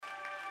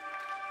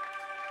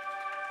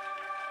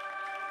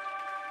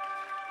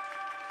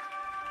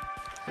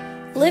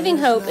Living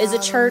Hope is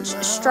a church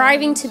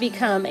striving to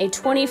become a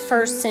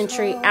 21st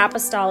century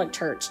apostolic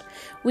church.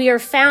 We are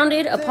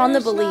founded upon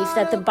the belief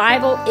that the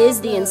Bible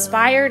is the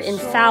inspired,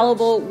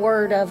 infallible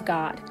Word of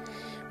God.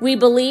 We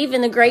believe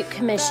in the Great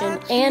Commission,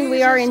 and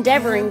we are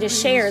endeavoring to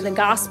share the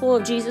gospel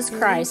of Jesus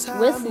Christ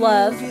with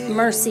love,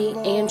 mercy,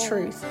 and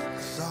truth.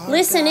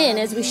 Listen in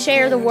as we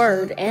share the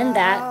Word, and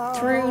that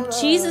through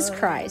Jesus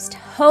Christ,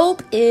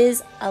 hope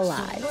is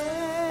alive.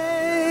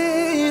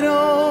 Wait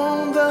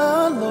on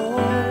the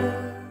Lord.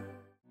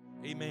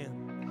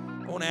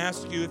 Amen. I want to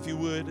ask you, if you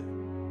would,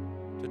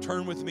 to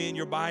turn with me in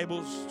your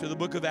Bibles to the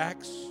book of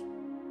Acts.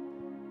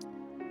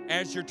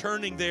 As you're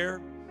turning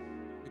there,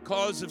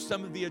 because of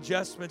some of the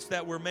adjustments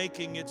that we're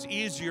making, it's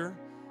easier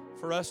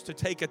for us to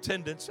take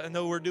attendance. I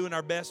know we're doing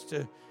our best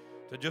to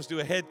just do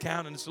a head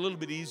count, and it's a little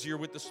bit easier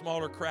with the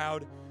smaller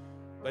crowd.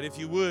 But if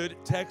you would,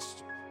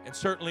 text, and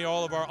certainly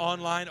all of our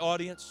online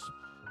audience,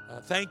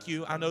 thank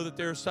you. I know that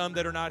there are some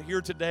that are not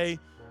here today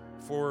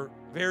for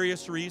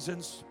various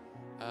reasons.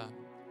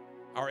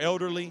 Our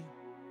elderly,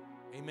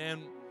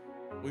 amen,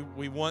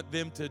 we want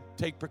them to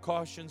take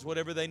precautions,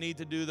 whatever they need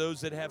to do.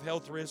 Those that have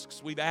health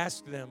risks, we've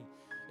asked them,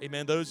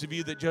 amen. Those of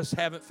you that just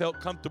haven't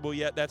felt comfortable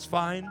yet, that's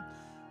fine.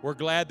 We're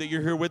glad that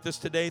you're here with us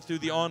today through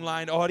the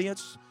online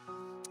audience.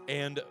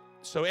 And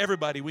so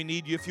everybody, we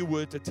need you, if you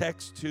would, to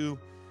text to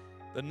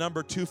the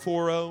number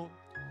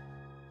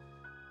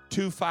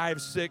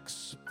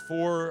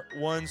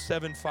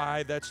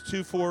 240-256-4175. That's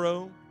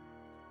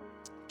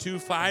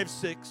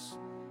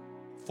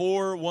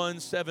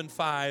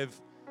 240-256-4175.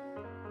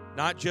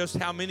 Not just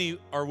how many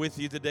are with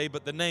you today,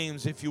 but the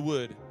names, if you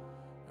would.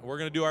 And we're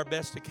going to do our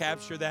best to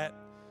capture that.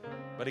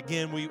 But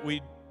again,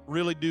 we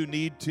really do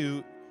need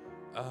to,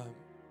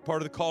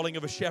 part of the calling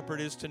of a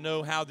shepherd is to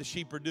know how the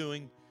sheep are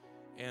doing.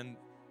 And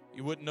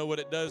you wouldn't know what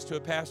it does to a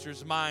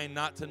pastor's mind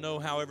not to know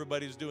how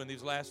everybody's doing.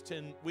 These last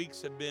 10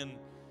 weeks have been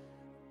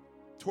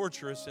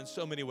torturous in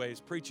so many ways.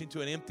 Preaching to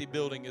an empty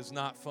building is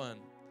not fun.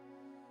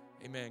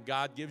 Amen.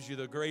 God gives you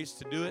the grace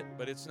to do it,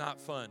 but it's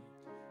not fun.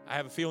 I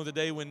have a feeling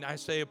today when I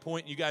say a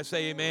point and you guys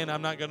say amen,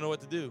 I'm not going to know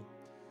what to do.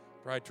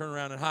 Probably turn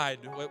around and hide.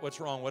 What's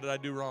wrong? What did I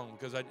do wrong?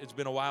 Because it's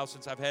been a while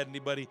since I've had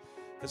anybody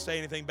to say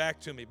anything back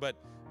to me. But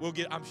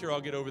I'm sure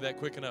I'll get over that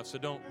quick enough. So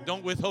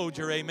don't withhold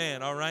your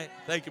amen, all right?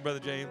 Thank you, Brother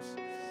James.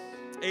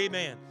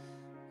 Amen.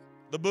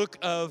 The book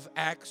of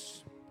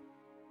Acts,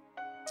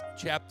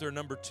 chapter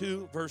number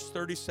 2, verse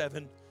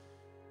 37.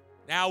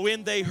 Now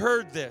when they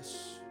heard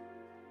this,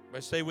 I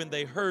say when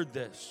they heard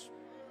this,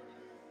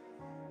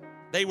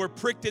 they were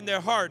pricked in their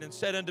heart and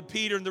said unto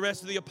Peter and the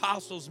rest of the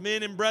apostles,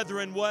 men and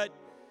brethren, what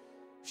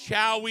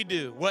shall we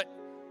do? What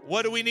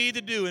do we need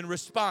to do in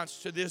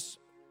response to this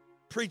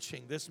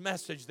preaching, this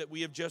message that we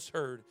have just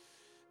heard?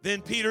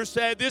 Then Peter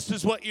said, this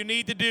is what you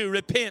need to do.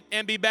 Repent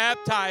and be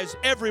baptized,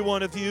 every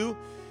one of you,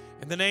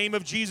 in the name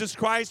of Jesus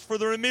Christ for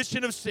the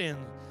remission of sin.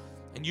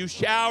 And you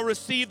shall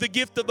receive the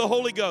gift of the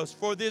Holy Ghost.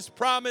 For this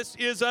promise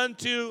is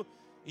unto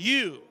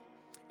you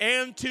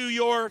and to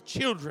your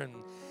children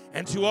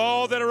and to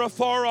all that are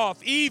afar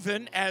off,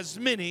 even as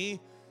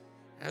many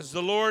as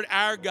the Lord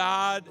our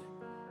God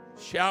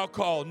shall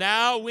call.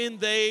 Now when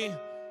they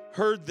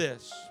heard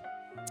this,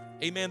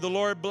 amen, the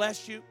Lord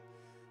bless you.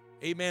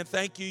 Amen.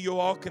 Thank you. You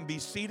all can be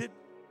seated.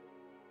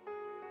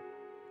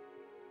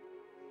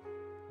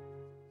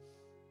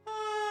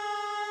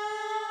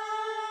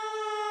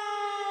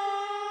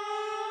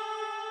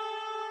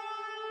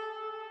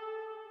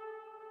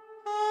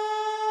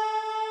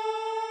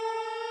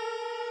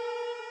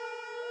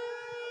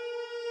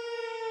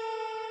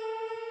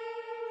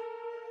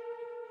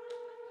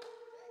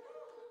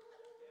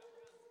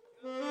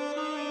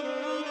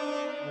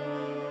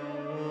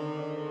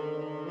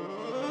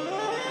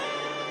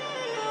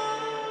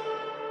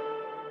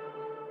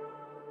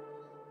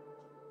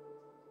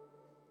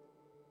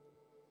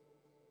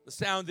 The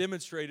sound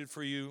demonstrated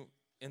for you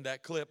in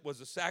that clip was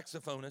a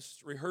saxophonist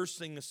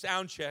rehearsing a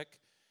sound check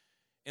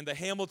in the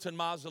Hamilton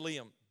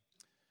Mausoleum.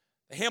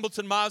 The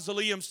Hamilton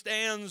Mausoleum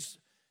stands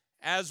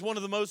as one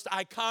of the most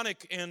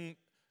iconic and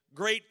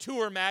great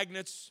tour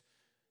magnets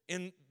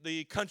in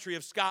the country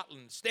of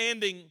Scotland.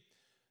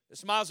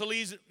 This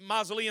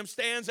mausoleum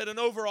stands at an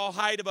overall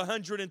height of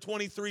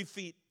 123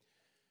 feet,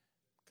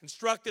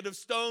 constructed of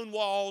stone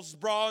walls,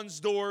 bronze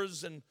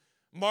doors, and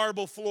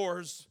marble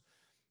floors.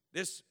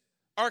 This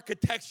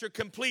architecture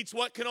completes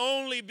what can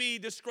only be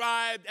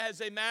described as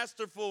a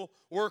masterful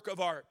work of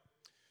art.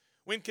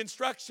 When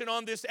construction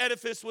on this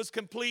edifice was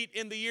complete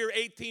in the year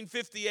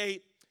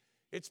 1858,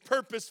 its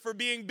purpose for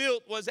being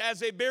built was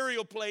as a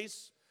burial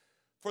place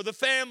for the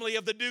family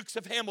of the Dukes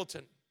of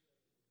Hamilton.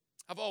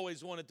 I've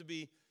always wanted to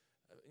be,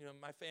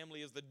 my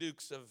family is the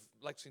Dukes of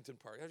Lexington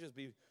Park. That'd just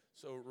be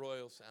so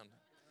royal sounding.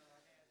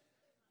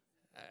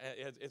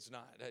 It's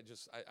not.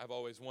 I've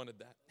always wanted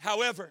that.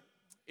 However,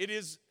 it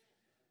is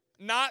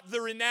not the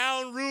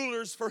renowned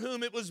rulers for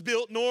whom it was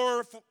built,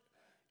 nor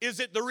is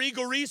it the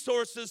regal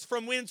resources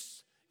from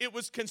whence it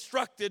was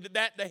constructed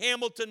that the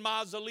Hamilton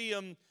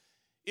Mausoleum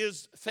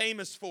is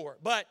famous for.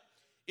 But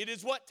it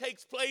is what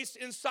takes place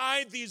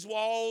inside these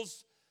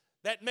walls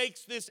that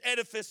makes this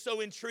edifice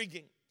so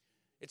intriguing.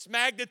 Its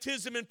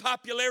magnetism and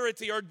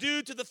popularity are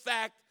due to the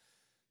fact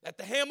that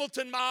the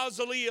Hamilton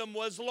Mausoleum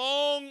was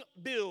long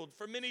built.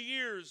 For many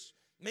years,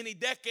 many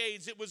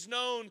decades, it was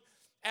known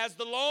as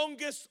the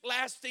longest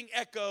lasting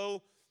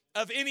echo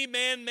of any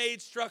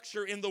man-made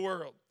structure in the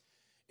world.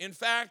 In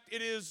fact,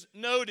 it is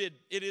noted,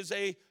 it is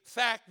a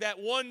fact that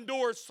one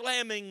door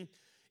slamming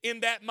in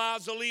that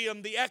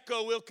mausoleum, the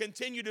echo will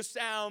continue to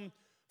sound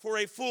for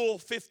a full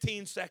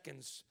 15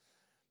 seconds.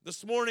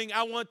 This morning,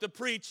 I want to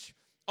preach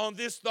on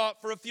this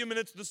thought for a few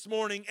minutes this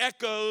morning.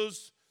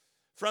 Echoes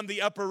from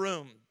the upper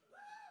room.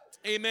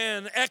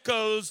 Amen.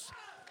 Echoes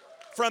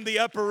from the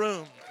upper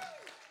room.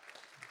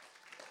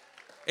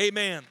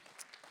 Amen.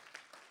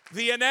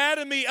 The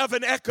anatomy of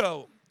an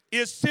echo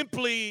is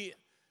simply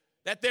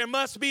that there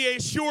must be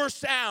a sure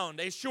sound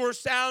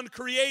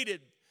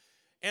created,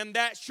 and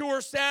that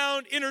sure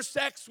sound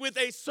intersects with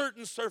a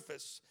certain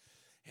surface.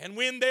 And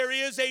when there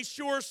is a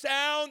sure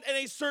sound and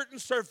a certain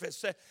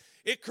surface,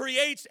 it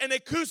creates an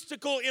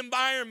acoustical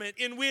environment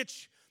in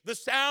which the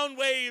sound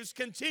waves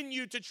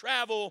continue to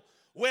travel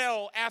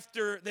well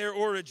after their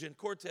origin.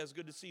 Cortez,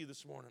 good to see you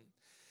this morning.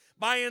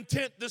 My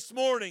intent this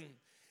morning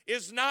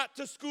is not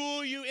to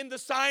school you in the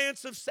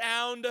science of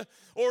sound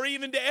or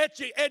even to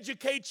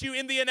educate you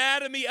in the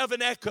anatomy of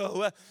an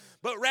echo,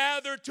 but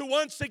rather to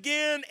once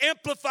again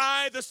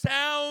amplify the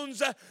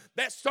sounds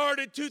that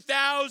started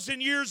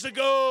 2,000 years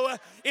ago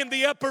in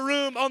the upper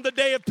room on the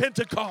day of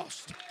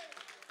Pentecost.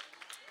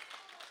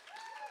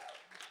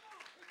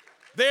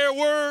 There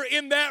were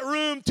in that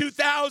room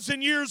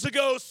 2,000 years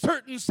ago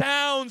certain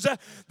sounds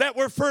that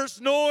were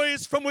first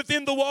noise from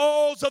within the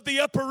walls of the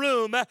upper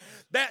room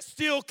that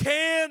still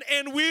can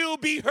and will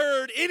be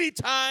heard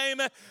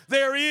anytime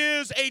there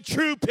is a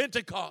true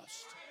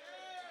Pentecost.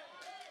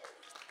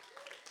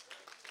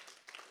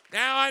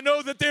 Now, I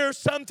know that there are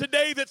some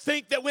today that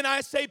think that when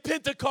I say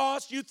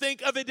Pentecost, you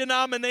think of a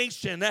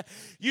denomination.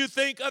 You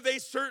think of a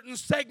certain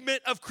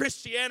segment of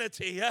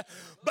Christianity.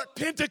 But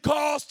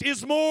Pentecost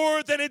is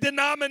more than a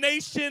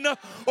denomination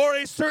or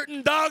a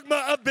certain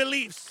dogma of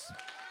beliefs.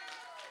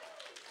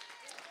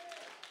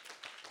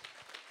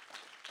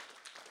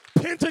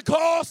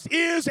 Pentecost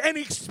is an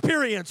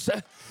experience.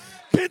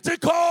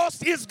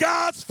 Pentecost is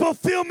God's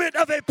fulfillment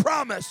of a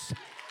promise.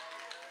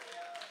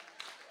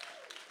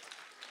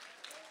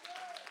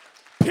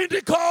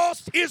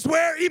 Pentecost is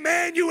where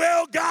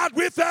Emmanuel, God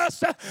with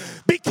us,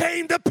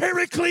 became the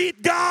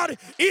Paraclete, God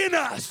in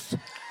us.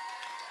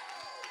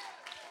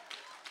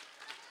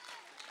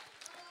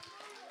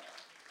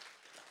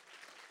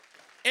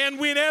 And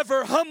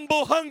whenever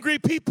humble, hungry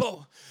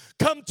people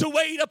come to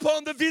wait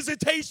upon the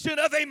visitation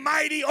of a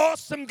mighty,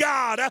 awesome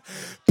God,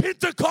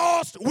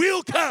 Pentecost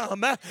will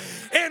come.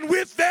 And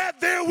with that,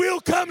 there will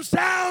come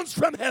sounds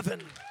from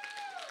heaven.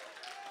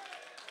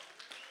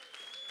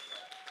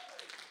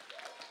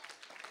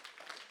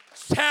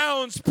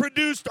 Sounds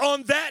produced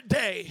on that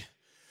day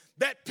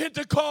that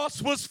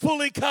Pentecost was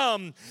fully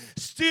come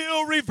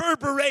still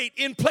reverberate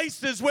in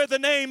places where the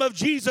name of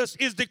Jesus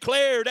is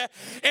declared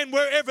and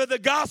wherever the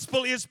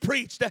gospel is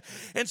preached.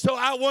 And so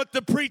I want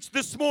to preach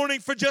this morning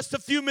for just a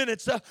few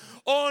minutes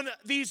on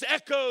these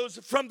echoes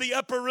from the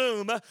upper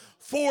room.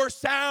 4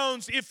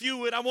 sounds, if you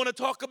would. I want to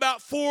talk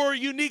about 4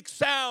 unique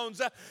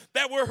sounds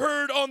that were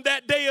heard on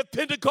that day of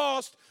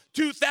Pentecost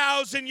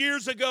 2,000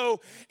 years ago,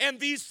 and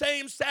these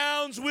same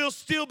sounds will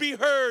still be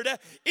heard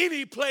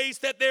any place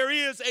that there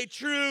is a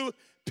true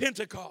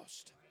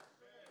Pentecost.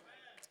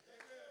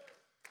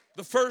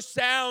 The first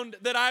sound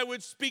that I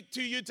would speak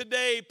to you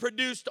today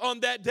produced on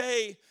that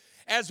day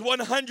as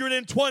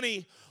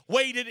 120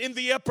 waited in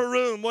the upper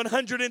room,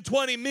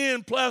 120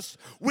 men plus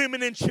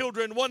women and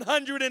children,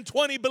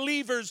 120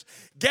 believers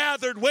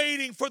gathered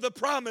waiting for the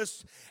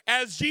promise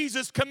as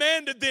Jesus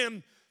commanded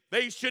them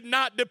they should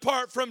not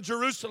depart from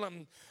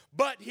Jerusalem.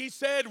 But he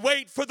said,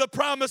 wait for the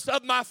promise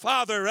of my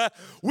Father,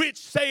 which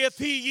saith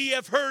he, ye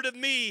have heard of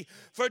me.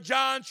 For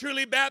John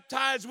truly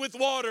baptized with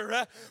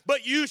water,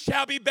 but you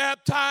shall be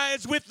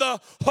baptized with the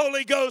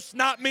Holy Ghost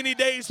not many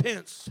days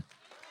hence.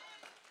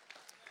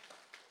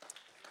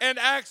 And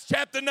Acts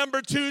chapter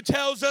number 2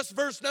 tells us,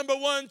 verse number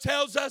 1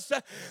 tells us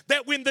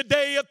that when the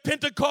day of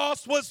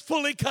Pentecost was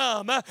fully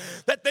come,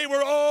 that they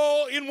were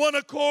all in one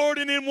accord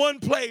and in one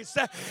place.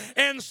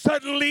 And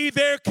suddenly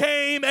there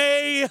came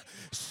a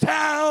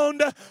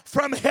sound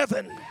from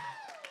heaven.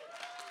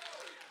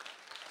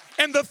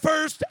 And the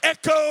first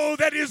echo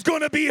that is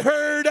going to be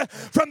heard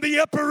from the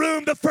upper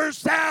room, the first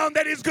sound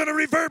that is going to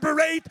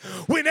reverberate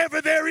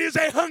whenever there is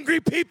a hungry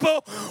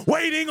people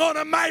waiting on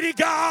a mighty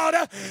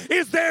God,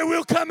 is there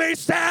will come a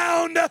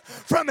sound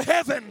from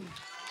heaven.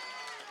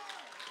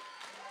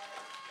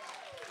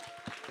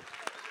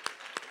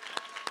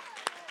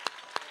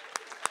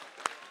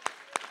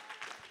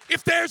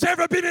 If there's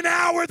ever been an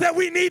hour that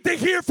we need to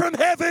hear from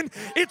heaven,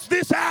 it's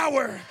this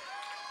hour.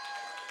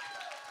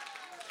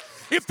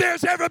 If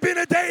there's ever been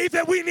a day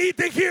that we need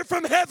to hear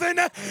from heaven,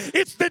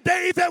 it's the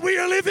day that we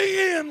are living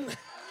in.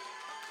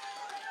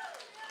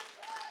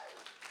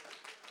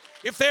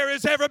 If there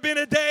has ever been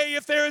a day,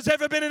 if there has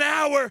ever been an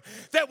hour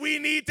that we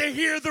need to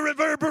hear the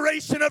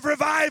reverberation of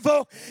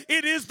revival,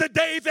 it is the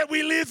day that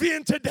we live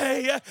in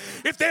today.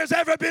 If there's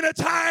ever been a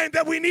time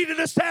that we needed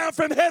a sound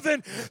from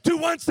heaven to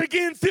once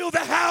again fill the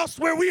house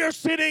where we are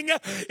sitting,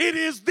 it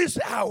is this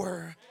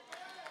hour.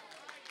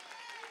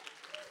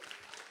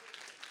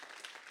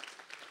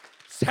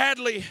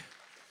 Sadly,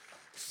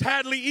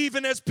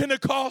 even as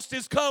Pentecost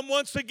is come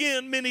once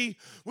again, many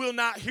will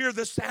not hear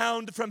the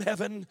sound from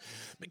heaven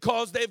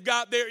because they've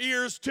got their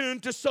ears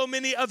tuned to so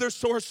many other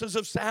sources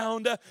of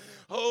sound.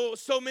 Oh,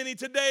 so many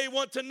today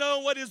want to know,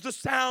 what is the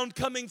sound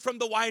coming from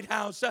the White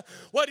House?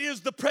 What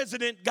is the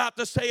president got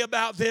to say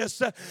about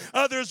this?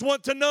 Others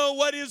want to know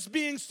what is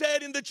being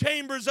said in the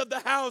chambers of the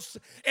House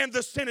and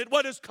the Senate.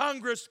 What does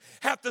Congress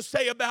have to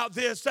say about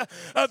this?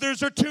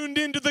 Others are tuned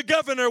into the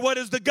governor. What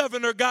has the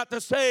governor got to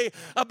say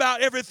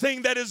about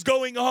everything that is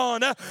going on?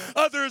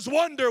 Others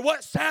wonder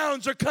what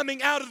sounds are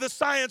coming out of the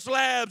science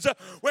labs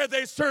where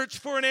they search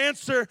for an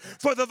answer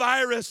for the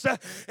virus.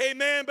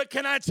 Amen. But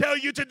can I tell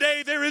you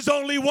today, there is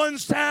only one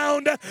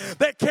sound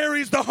that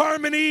carries the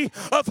harmony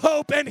of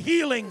hope and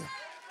healing.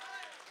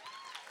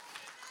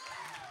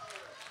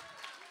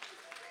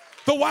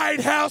 The White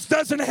House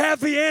doesn't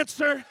have the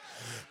answer.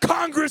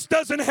 Congress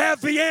doesn't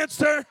have the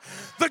answer.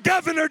 The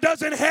governor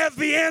doesn't have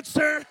the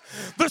answer.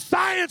 The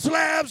science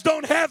labs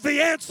don't have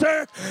the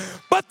answer.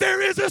 But there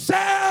is a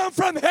sound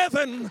from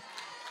heaven.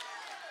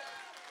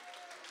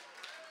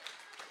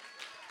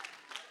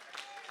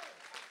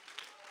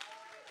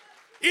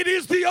 It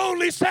is the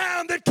only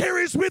sound that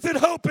carries with it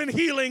hope and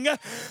healing.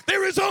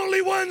 There is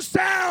only one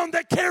sound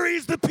that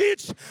carries the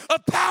pitch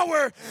of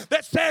power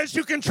that says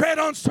you can tread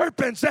on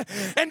serpents.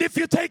 And if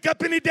you take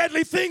up any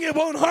deadly thing, it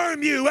won't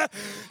harm you.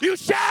 You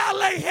shall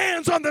lay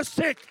hands on the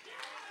sick.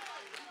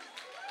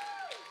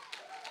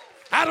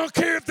 I don't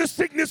care if the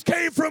sickness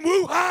came from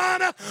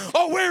Wuhan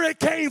or where it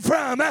came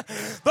from. The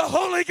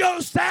Holy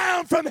Ghost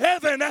sound from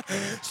heaven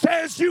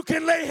says you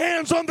can lay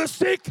hands on the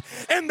sick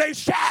and they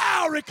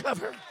shall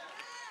recover.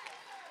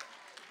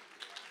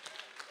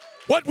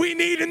 What we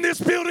need in this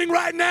building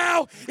right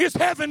now is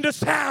heaven to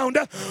sound.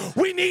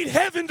 We need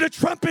heaven to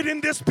trumpet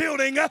in this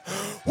building.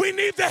 We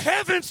need the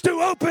heavens to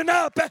open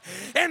up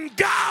and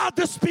God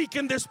to speak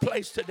in this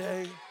place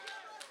today.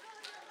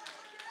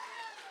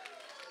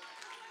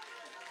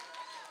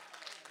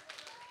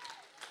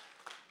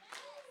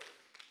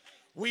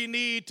 We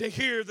need to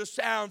hear the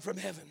sound from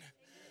heaven.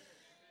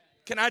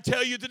 Can I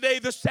tell you today,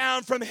 the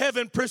sound from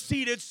heaven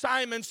preceded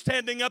Simon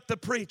standing up to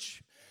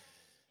preach.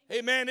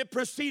 Amen. It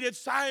preceded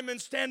Simon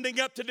standing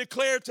up to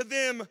declare to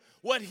them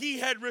what he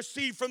had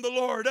received from the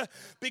Lord,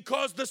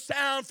 because the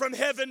sound from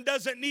heaven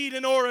doesn't need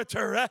an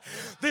orator.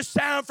 This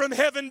sound from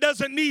heaven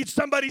doesn't need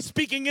somebody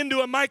speaking into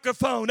a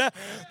microphone.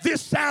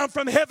 This sound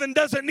from heaven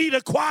doesn't need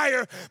a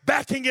choir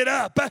backing it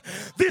up.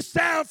 This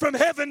sound from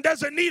heaven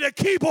doesn't need a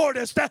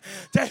keyboardist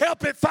to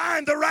help it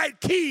find the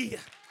right key.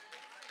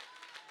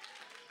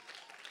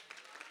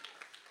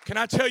 Can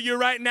I tell you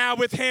right now,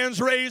 with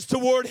hands raised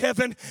toward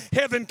heaven,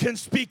 heaven can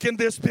speak in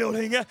this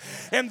building.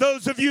 And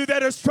those of you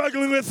that are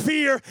struggling with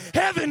fear,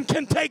 heaven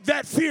can take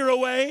that fear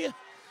away.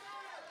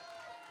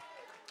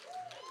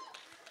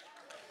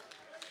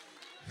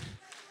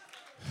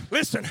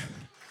 Listen,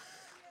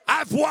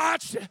 I've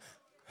watched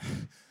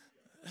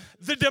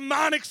the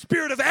demonic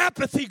spirit of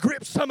apathy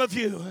grip some of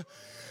you.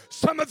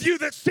 Some of you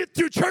that sit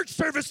through church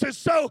services,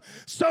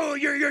 so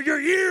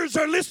your ears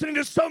are listening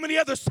to so many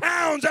other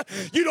sounds,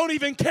 you don't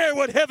even care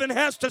what heaven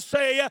has to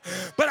say.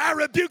 But I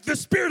rebuke the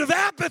spirit of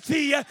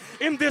apathy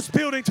in this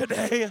building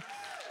today.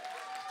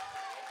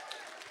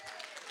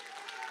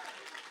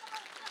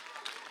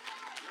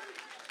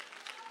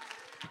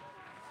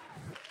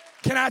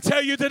 Can I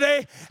tell you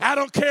today, I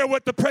don't care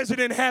what the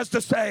president has to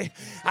say.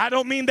 I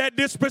don't mean that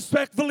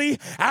disrespectfully.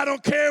 I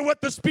don't care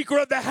what the Speaker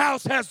of the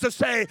House has to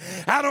say.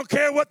 I don't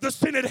care what the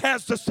Senate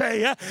has to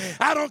say.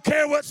 I don't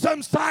care what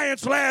some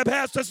science lab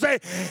has to say.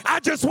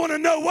 I just want to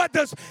know, what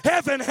does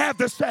heaven have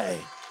to say?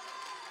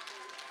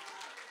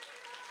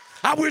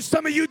 I wish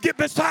some of you get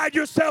beside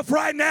yourself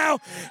right now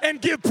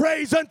and give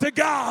praise unto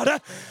God.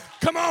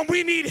 Come on,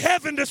 we need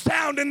heaven to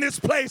sound in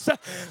this place.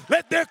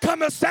 Let there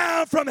come a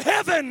sound from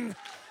heaven.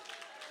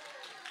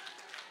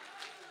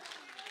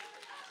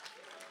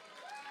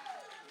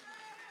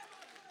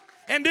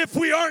 And if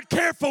we aren't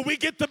careful, we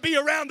get to be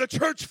around the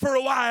church for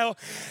a while,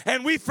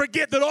 and we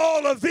forget that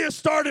all of this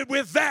started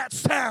with that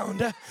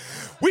sound.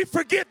 We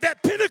forget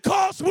that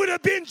Pentecost would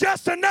have been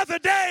just another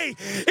day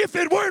if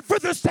it weren't for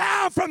the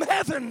sound from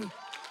heaven.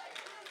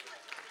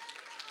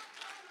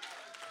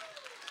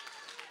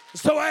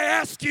 So I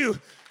ask you,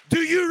 do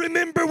you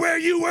remember where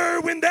you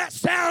were when that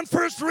sound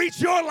first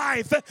reached your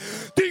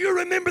life? Do you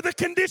remember the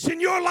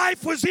condition your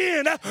life was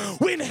in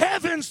when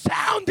heaven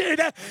sounded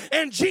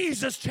and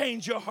Jesus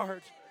changed your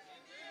heart?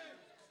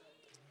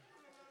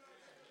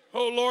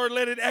 Oh, Lord,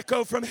 let it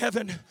echo from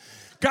heaven.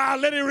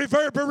 God, let it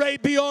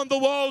reverberate beyond the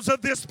walls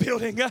of this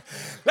building.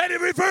 Let it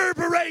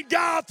reverberate,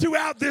 God,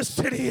 throughout this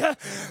city. Let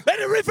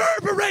it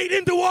reverberate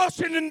into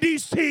Washington,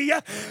 D.C.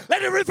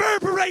 Let it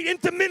reverberate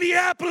into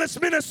Minneapolis,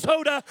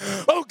 Minnesota.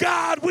 Oh,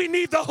 God, we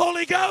need the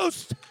Holy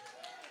Ghost.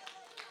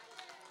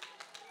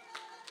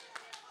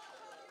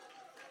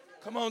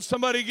 Come on,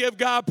 somebody give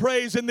God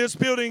praise in this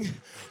building.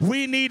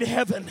 We need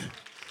heaven.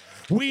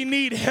 We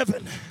need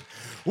heaven.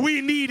 We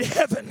need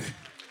heaven.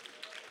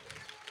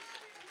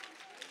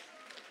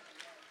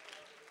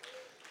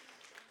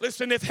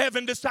 Listen, if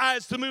heaven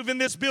decides to move in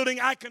this building,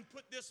 I can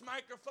put this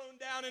microphone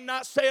down and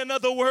not say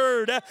another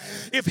word.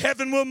 If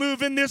heaven will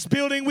move in this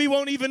building, we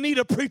won't even need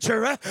a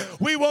preacher.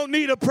 We won't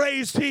need a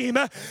praise team.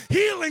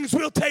 Healings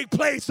will take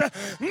place.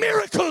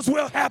 Miracles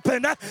will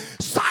happen.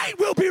 Sight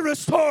will be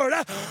restored.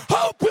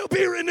 Hope will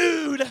be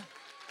renewed.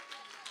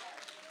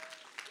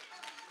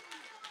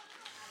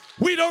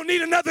 We don't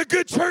need another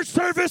good church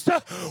service.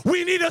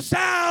 We need a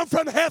sound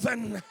from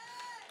heaven.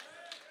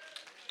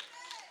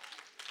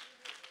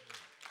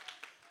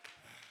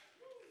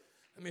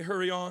 Let me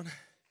hurry on.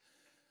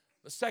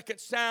 The second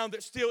sound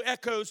that still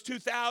echoes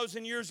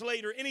 2,000 years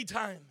later,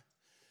 anytime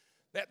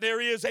that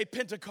there is a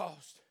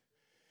Pentecost,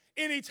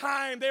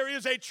 anytime there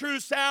is a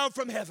true sound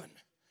from heaven.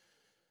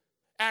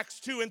 Acts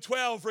 2 and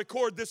 12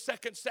 record this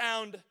second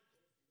sound.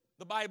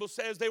 The Bible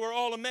says they were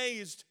all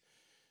amazed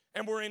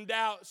and were in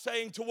doubt,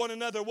 saying to one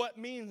another, what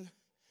meaneth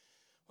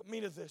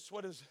this?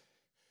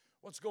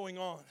 What's going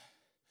on?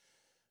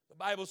 The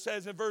Bible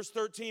says in verse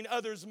 13,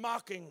 others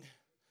mocking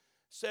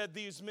said,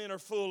 these men are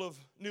full of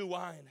new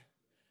wine.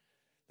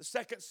 The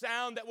second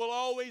sound that will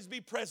always be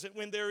present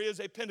when there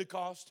is a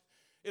Pentecost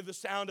is the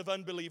sound of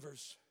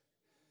unbelievers.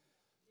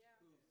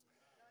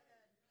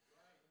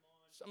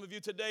 Some of you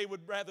today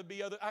would rather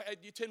be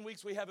 10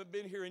 weeks we haven't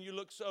been here and you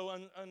look so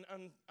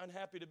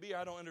unhappy to be here.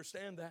 I don't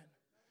understand that.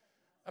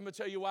 I'm going to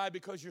tell you why,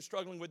 because you're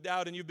struggling with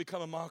doubt and you've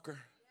become a mocker.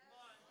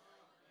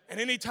 And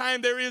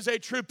anytime there is a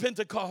true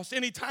Pentecost,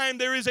 anytime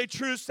there is a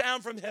true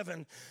sound from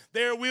heaven,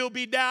 there will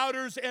be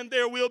doubters and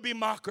there will be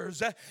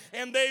mockers.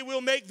 And they will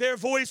make their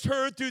voice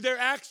heard through their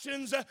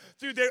actions,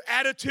 through their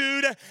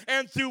attitude,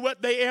 and through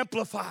what they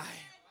amplify.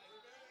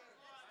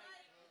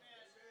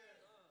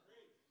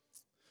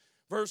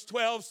 Verse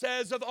 12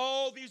 says of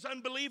all these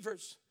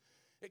unbelievers,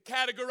 it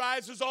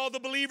categorizes all the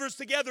believers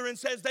together and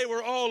says they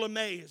were all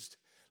amazed.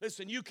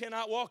 Listen, you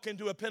cannot walk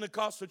into a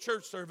Pentecostal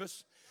church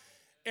service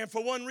and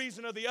for one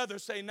reason or the other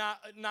say, not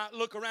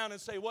look around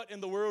and say, what in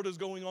the world is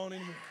going on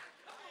in here?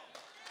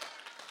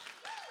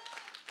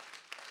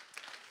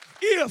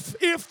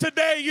 If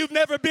today you've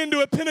never been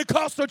to a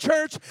Pentecostal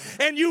church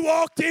and you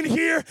walked in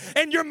here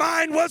and your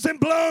mind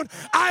wasn't blown,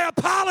 I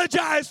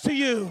apologize to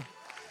you.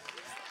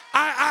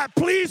 I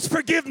please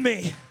forgive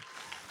me.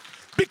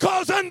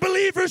 Because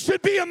unbelievers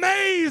should be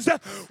amazed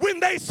when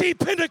they see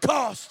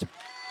Pentecost.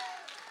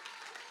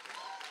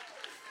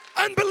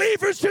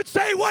 Unbelievers should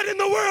say, what in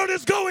the world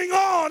is going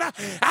on?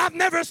 I've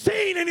never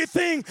seen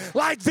anything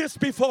like this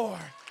before.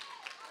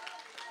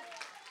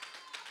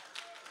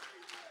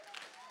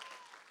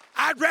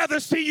 I'd rather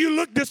see you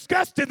look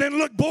disgusted than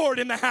look bored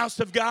in the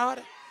house of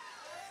God.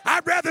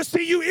 I'd rather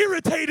see you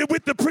irritated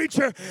with the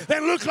preacher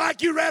than look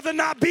like you'd rather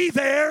not be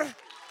there.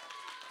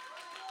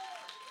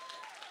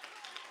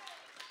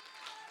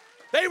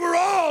 They were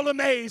all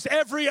amazed.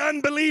 Every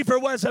unbeliever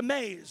was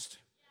amazed.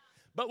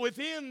 But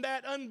within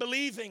that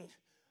unbelieving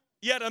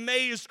yet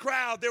amazed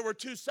crowd, there were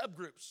two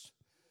subgroups.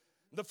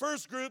 The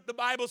first group, the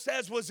Bible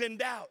says, was in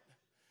doubt.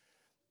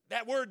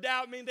 That word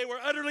doubt means they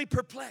were utterly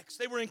perplexed.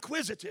 They were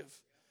inquisitive.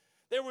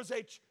 There was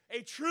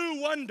a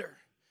true wonder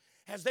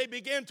as they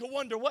began to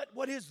wonder,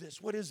 what is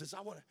this? What is this?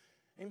 I want to,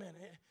 amen.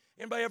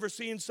 Anybody ever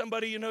seen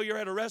somebody, you're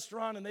at a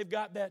restaurant and they've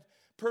got that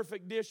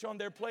perfect dish on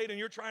their plate and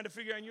you're trying to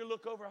figure out and you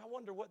look over, I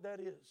wonder what that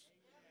is.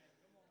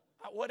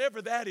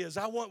 Whatever that is,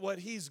 I want what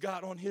he's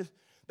got on his.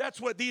 That's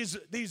what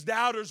these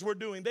doubters were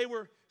doing. They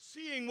were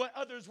seeing what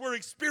others were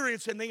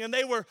experiencing, and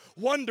they were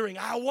wondering,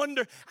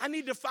 I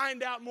need to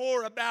find out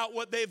more about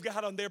what they've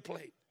got on their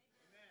plate.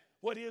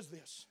 What is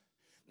this?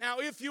 Now,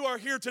 if you are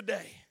here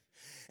today,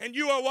 and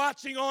you are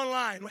watching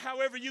online,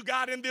 however you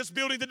got in this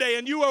building today,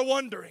 and you are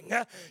wondering,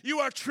 you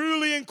are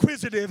truly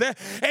inquisitive,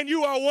 and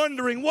you are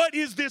wondering, what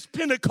is this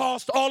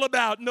Pentecost all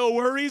about? No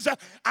worries.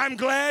 I'm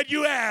glad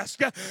you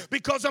asked,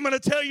 because I'm going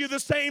to tell you the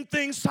same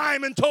thing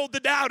Simon told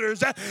the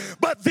doubters,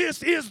 but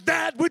this is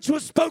that which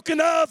was spoken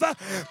of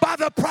by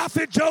the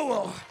prophet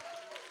Joel.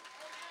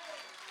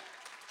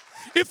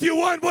 If you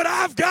want what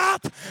I've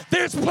got,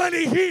 there's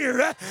plenty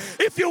here.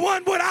 If you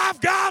want what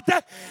I've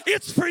got,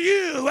 it's for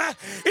you.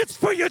 It's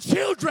for your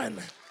children.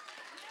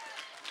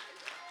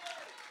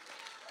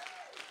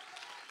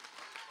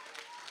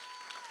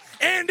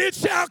 And it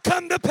shall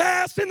come to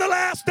pass in the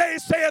last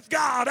days, saith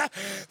God,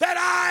 that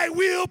I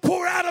will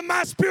pour out of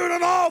my spirit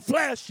on all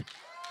flesh.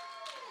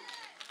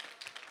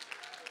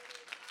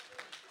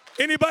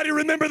 Anybody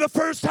remember the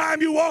first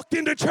time you walked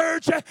into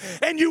church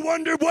and you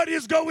wondered what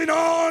is going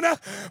on?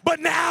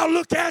 But now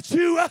look at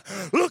you.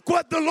 Look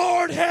what the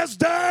Lord has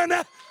done.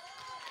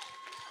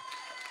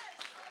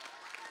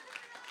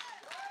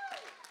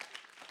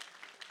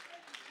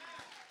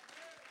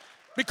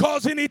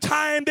 Because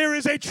anytime there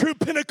is a true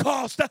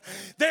Pentecost,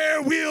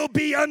 there will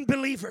be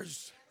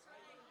unbelievers.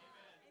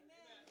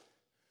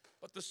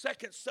 But the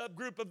second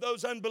subgroup of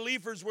those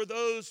unbelievers were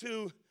those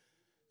who,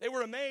 they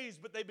were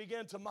amazed, but they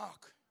began to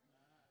mock.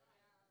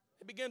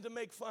 They began to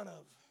make fun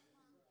of.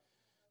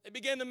 They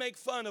began to make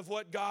fun of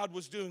what God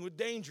was doing. A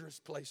dangerous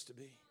place to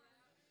be.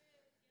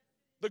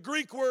 The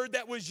Greek word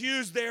that was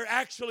used there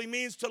actually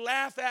means to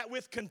laugh at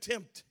with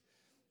contempt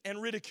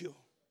and ridicule.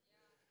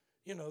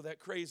 You know, that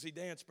crazy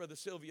dance Brother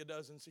Sylvia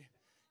does, and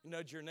you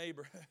nudge your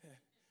neighbor.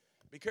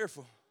 Be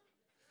careful.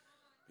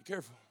 Be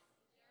careful.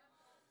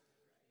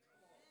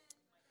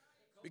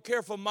 Be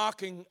careful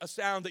mocking a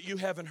sound that you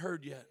haven't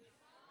heard yet.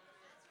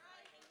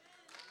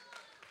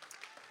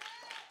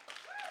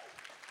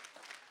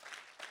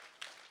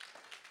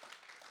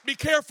 Be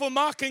careful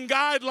mocking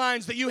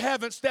guidelines that you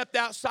haven't stepped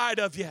outside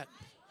of yet.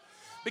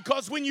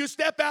 Because when you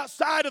step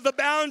outside of the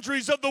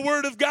boundaries of the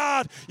Word of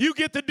God, you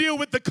get to deal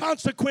with the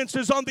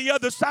consequences on the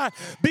other side.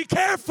 Be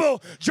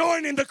careful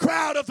joining the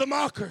crowd of the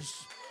mockers.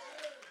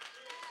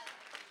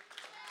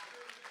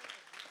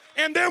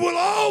 And there will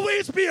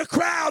always be a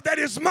crowd that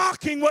is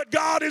mocking what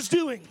God is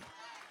doing.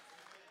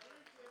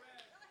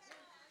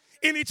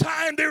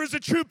 Anytime there is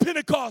a true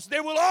Pentecost,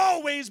 there will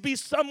always be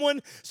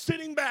someone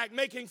sitting back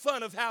making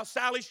fun of how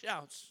Sally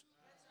shouts,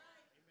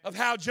 of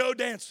how Joe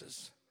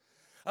dances,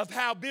 of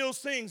how Bill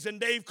sings and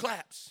Dave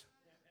claps.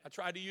 I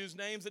tried to use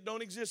names that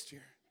don't exist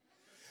here.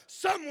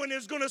 Someone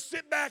is going to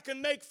sit back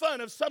and make fun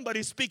of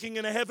somebody speaking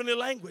in a heavenly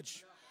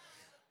language.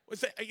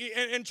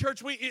 In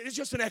church, it's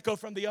just an echo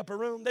from the upper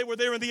room. They were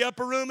there in the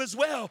upper room as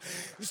well.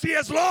 You see,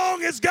 as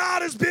long as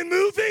God has been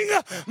moving,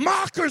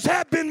 mockers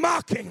have been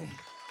mocking.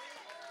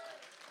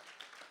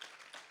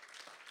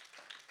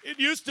 It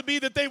used to be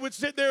that they would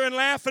sit there and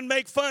laugh and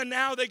make fun.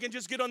 Now they can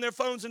just get on their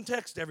phones and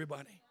text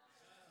everybody.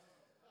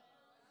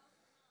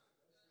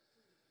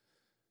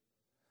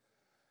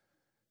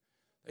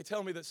 They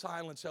tell me that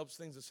silence helps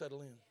things to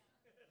settle in.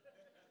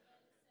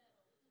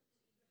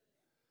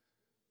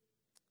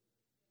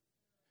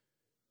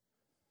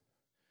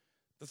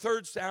 The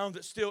third sound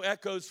that still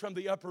echoes from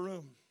the upper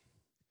room,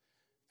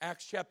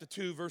 Acts chapter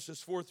 2, verses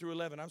 4 through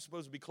 11. I'm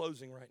supposed to be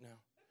closing right now.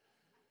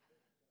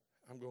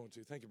 I'm going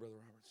to. Thank you, Brother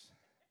Roberts.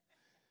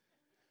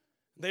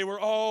 They were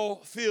all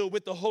filled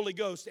with the Holy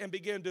Ghost and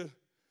began to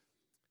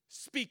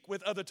speak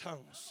with other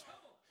tongues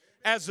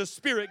as the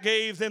Spirit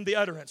gave them the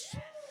utterance.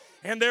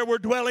 And there were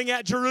dwelling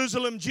at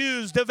Jerusalem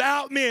Jews,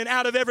 devout men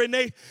out of every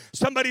nation.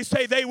 Somebody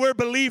say they were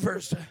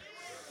believers.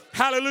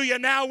 Hallelujah.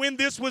 Now when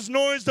this was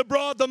noised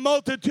abroad, the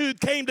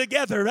multitude came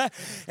together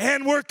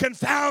and were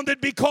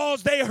confounded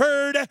because they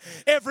heard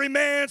every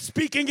man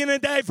speaking in a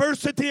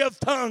diversity of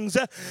tongues.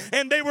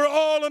 And they were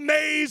all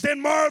amazed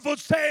and marveled,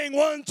 saying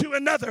one to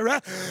another,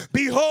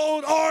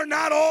 Behold, are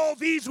not all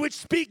these which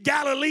speak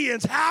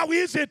Galileans? How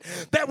is it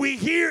that we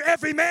hear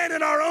every man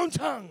in our own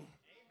tongue?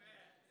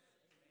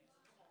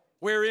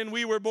 Wherein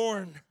we were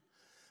born,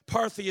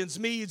 Parthians,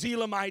 Medes,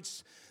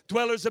 Elamites,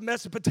 dwellers of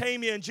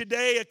Mesopotamia and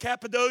Judea,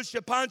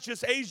 Cappadocia,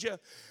 Pontus, Asia,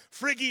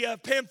 Phrygia,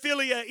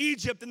 Pamphylia,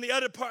 Egypt, and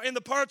in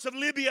the parts of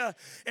Libya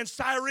and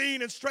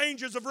Cyrene, and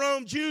strangers of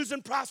Rome, Jews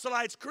and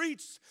proselytes,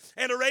 Cretes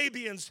and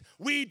Arabians.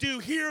 We do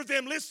hear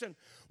them, listen,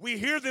 we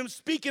hear them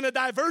speak in a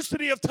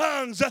diversity of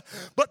tongues,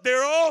 but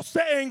they're all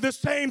saying the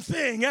same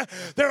thing.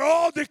 They're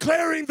all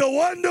declaring the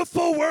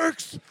wonderful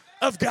works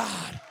of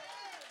God.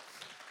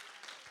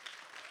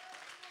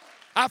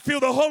 I feel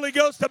the Holy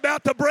Ghost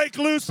about to break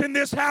loose in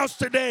this house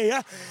today.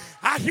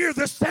 I hear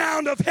the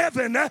sound of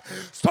heaven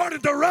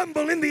starting to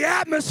rumble in the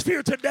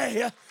atmosphere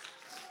today.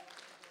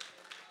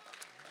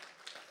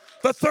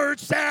 The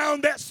third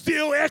sound that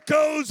still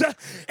echoes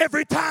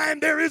every time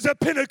there is a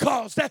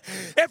Pentecost.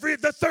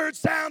 The third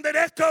sound that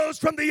echoes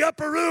from the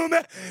upper room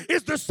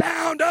is the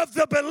sound of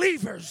the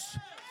believers.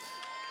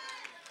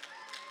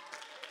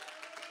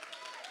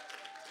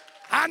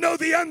 I know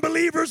the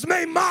unbelievers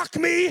may mock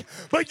me,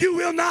 but you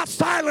will not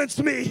silence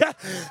me.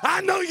 I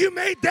know you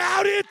may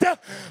doubt it,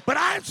 but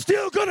I'm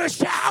still going to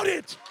shout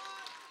it.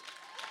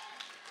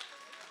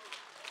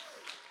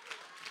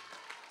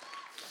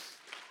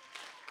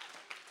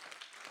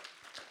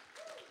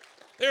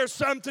 There are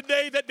some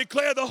today that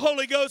declare the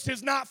Holy Ghost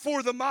is not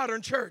for the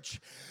modern church,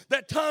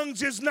 that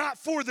tongues is not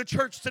for the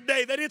church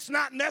today, that it's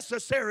not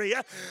necessary.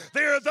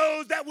 There are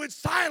those that would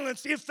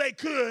silence, if they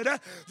could,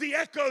 the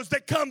echoes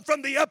that come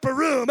from the upper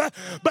room.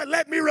 But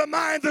let me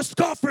remind the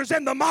scoffers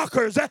and the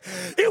mockers,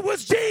 it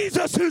was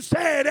Jesus who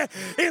said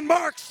in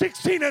Mark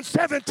 16 and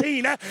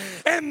 17,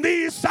 and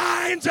these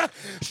signs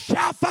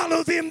shall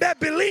follow them that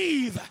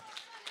believe.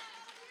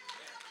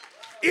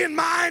 In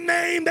my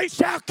name they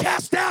shall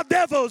cast out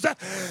devils.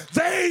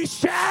 They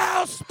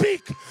shall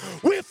speak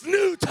with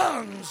new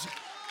tongues.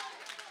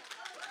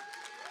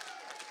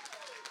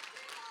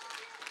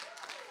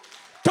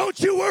 Don't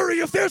you worry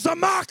if there's a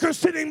mocker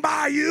sitting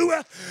by you.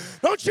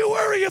 Don't you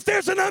worry if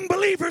there's an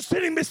unbeliever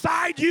sitting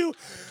beside you.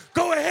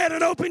 Go ahead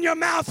and open your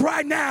mouth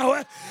right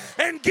now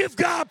and give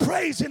God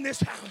praise in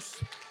this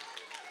house.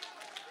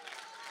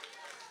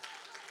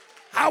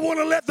 I want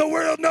to let the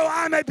world know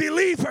I'm a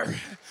believer.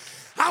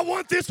 I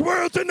want this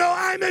world to know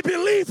I'm a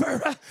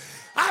believer.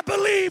 I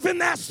believe in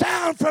that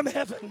sound from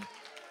heaven.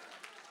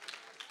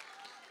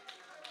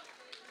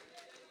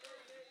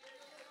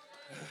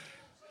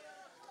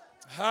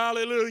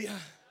 Hallelujah.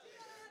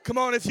 Come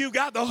on, if you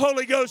got the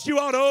Holy Ghost, you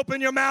ought to open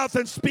your mouth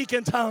and speak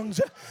in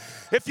tongues.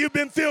 If you've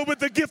been filled with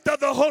the gift of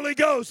the Holy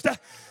Ghost,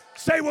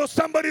 say, well,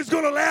 somebody's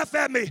going to laugh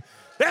at me.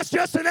 That's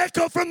just an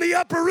echo from the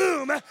upper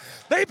room.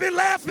 They've been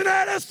laughing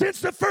at us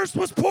since the first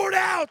was poured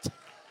out.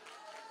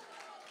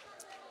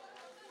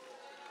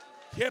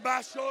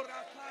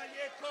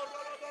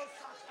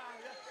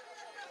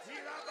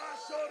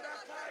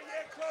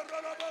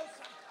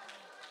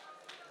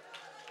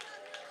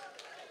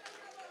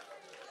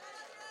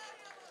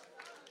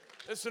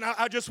 Listen,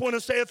 I just want to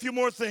say a few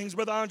more things.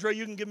 Brother Andre,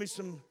 you can give me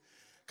some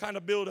kind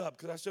of build up,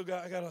 because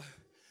I'm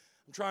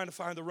trying to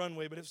find the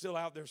runway, but it's still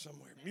out there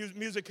somewhere.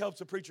 Music helps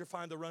a preacher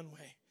find the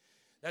runway.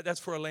 That's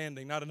for a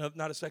landing, not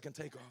a second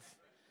takeoff.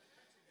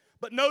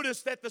 But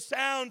notice that the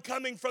sound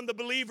coming from the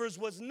believers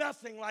was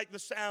nothing like the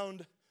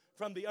sound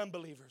from the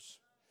unbelievers.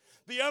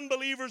 The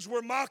unbelievers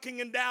were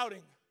mocking and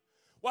doubting,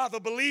 while the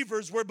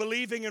believers were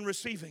believing and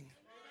receiving.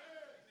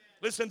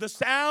 Listen, the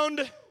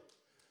sound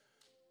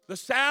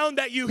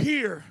that you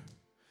hear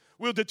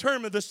will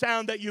determine the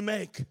sound that you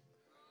make.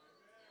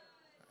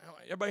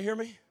 Everybody hear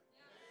me?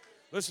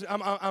 Listen,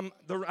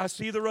 I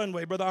see the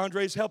runway. Brother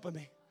Andre's helping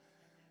me.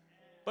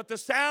 But the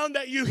sound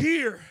that you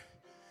hear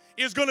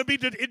is going to be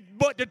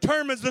what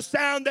determines the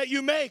sound that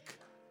you make.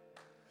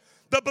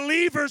 The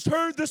believers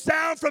heard the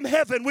sound from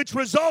heaven, which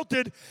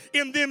resulted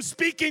in them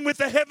speaking with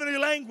the heavenly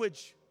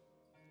language.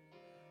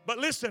 But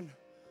listen,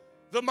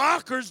 the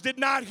mockers did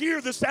not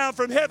hear the sound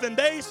from heaven.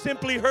 They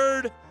simply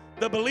heard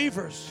the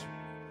believers,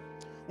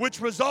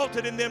 which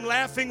resulted in them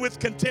laughing with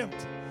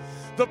contempt.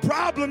 The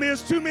problem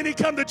is too many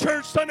come to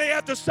church Sunday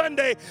after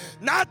Sunday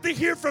not to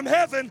hear from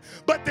heaven,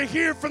 but to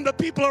hear from the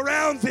people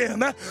around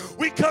them.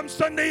 We come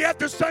Sunday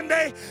after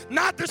Sunday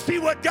not to see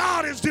what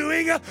God is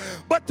doing,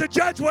 but to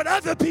judge what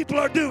other people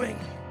are doing.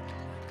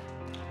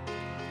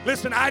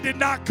 Listen, I did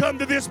not come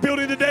to this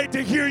building today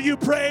to hear you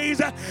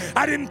praise.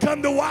 I didn't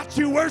come to watch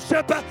you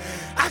worship.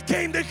 I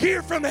came to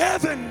hear from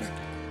heaven.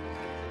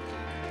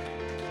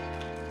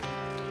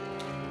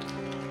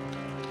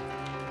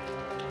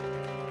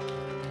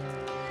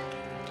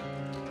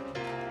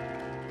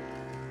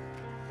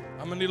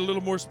 I'm going to need a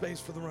little more space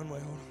for the runway.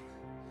 Hold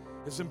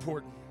on. It's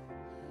important.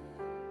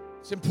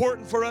 It's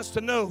important for us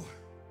to know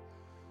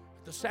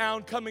the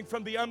sound coming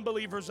from the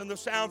unbelievers and the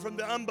sound from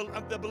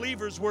the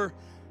believers were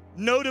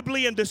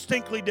notably and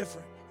distinctly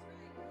different.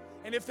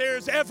 And if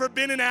there's ever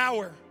been an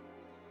hour,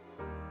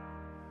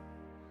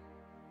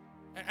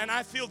 and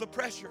I feel the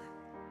pressure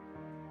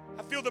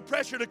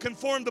to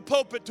conform the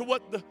pulpit to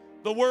what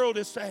the world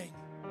is saying.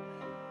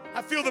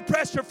 I feel the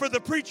pressure for the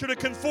preacher to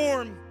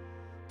conform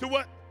to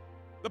what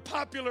the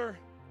popular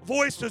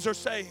voices are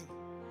saying.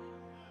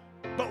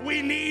 But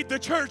we need the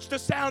church to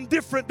sound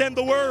different than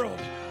the world.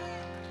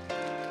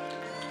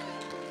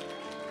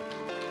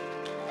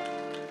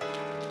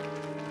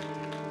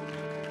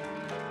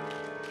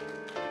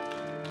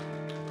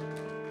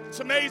 It's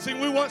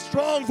amazing. We want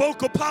strong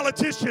vocal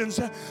politicians,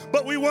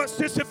 but we want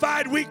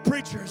sissified, weak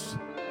preachers.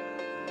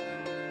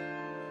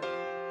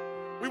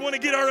 We want to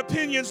get our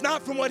opinions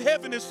not from what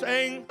heaven is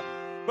saying,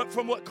 but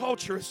from what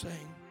culture is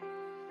saying.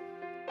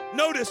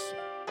 Notice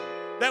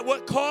that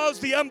what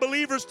caused the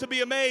unbelievers to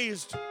be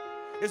amazed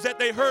is that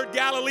they heard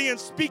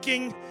Galileans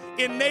speaking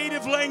in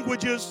native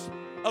languages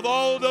of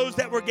all those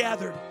that were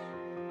gathered.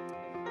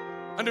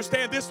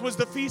 Understand, this was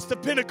the Feast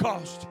of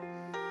Pentecost.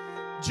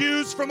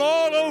 Jews from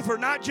all over,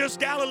 not just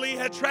Galilee,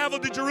 had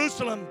traveled to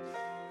Jerusalem.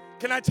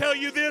 Can I tell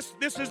you this?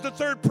 This is the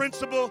third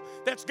principle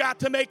that's got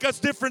to make us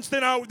different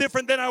than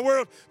our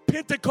world.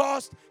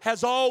 Pentecost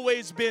has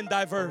always been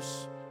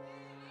diverse.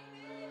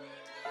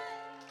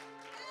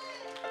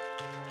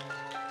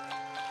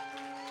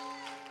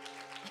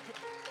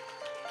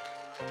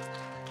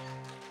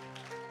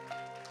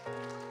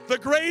 The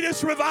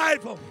greatest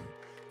revival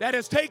that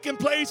has taken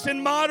place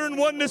in modern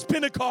oneness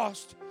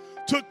Pentecost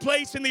took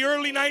place in the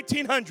early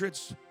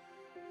 1900s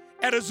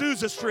at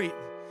Azusa Street.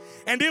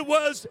 And it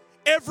was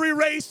every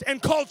race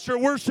and culture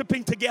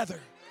worshiping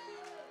together.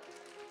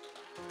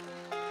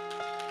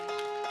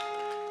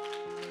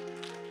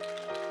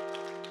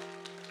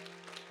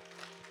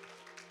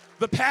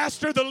 The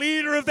pastor, the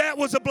leader of that,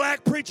 was a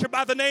black preacher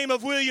by the name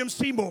of William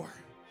Seymour.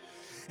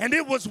 And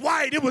it was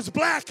white, it was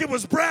black, it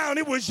was brown,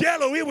 it was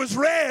yellow, it was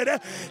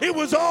red. It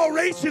was all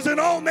races and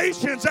all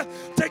nations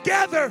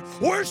together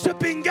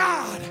worshiping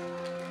God.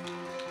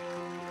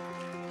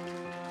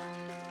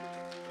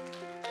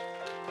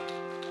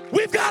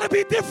 We've got to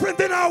be different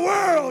than our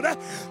world.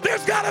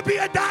 There's got to be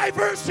a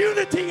diverse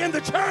unity in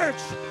the church.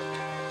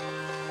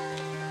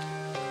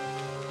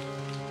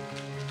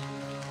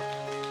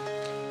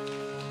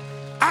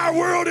 Our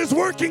world is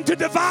working to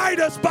divide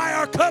us by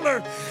our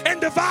color and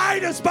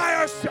divide us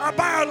by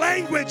our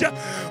language.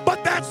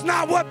 But that's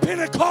not what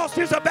Pentecost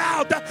is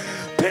about.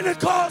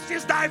 Pentecost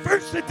is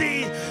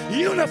diversity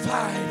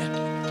unified.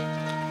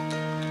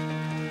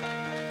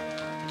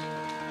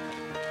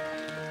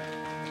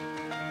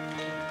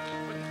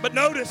 But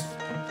notice,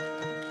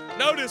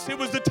 it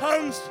was the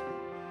tongues.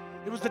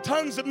 It was the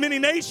tongues of many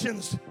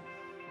nations.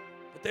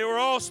 But they were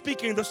all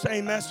speaking the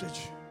same message.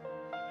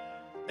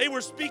 They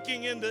were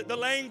speaking in the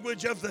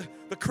language of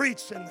the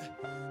Cretes and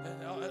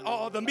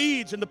all the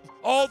Medes and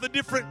all the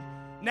different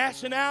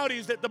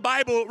nationalities that the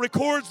Bible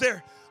records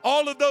there.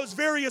 All of those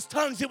various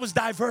tongues, it was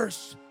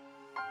diverse.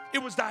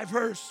 It was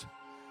diverse.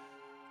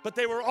 But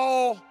they were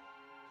all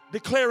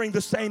declaring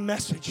the same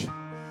message.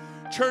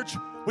 Church,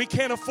 we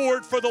can't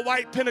afford for the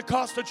white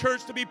Pentecostal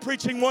church to be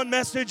preaching one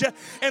message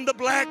and the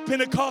black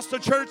Pentecostal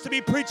church to be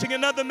preaching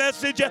another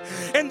message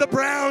and the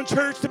brown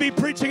church to be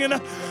preaching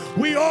another.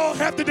 We all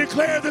have to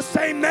declare the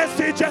same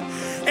message,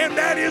 and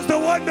that is the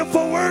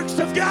wonderful works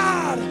of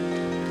God.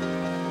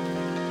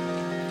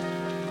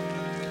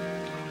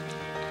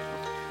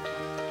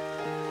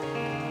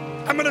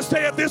 I'm going to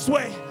say it this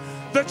way.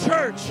 The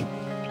church,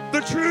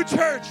 the true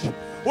church,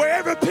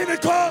 wherever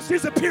Pentecost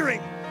is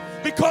appearing,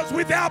 because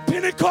without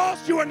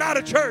Pentecost, you are not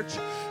a church.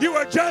 You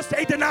are just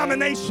a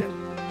denomination.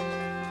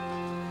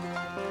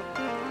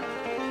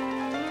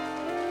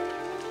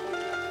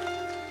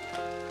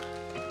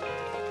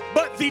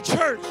 But the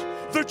church,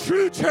 the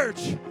true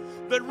church,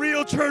 the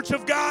real church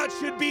of God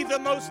should be the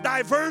most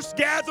diverse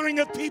gathering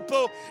of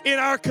people in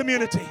our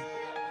community.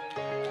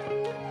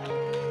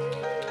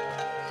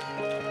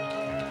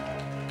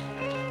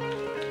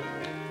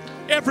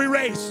 Every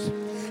race,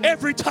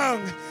 every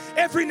tongue,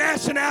 every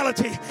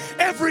nationality,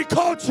 every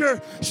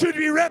culture should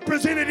be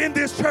represented in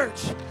this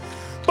church.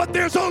 But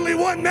there's only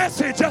one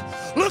message.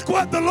 Look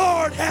what the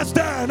Lord has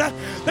done.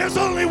 There's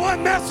only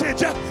one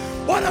message.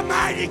 What a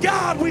mighty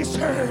God we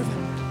serve.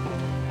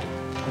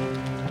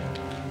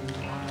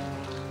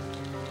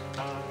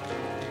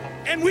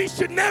 And we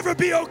should never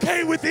be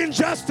okay with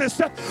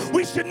injustice.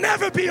 We should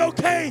never be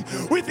okay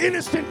with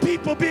innocent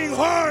people being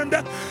harmed.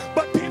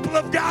 But people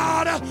of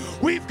God,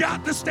 we've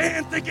got to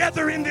stand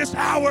together in this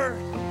hour.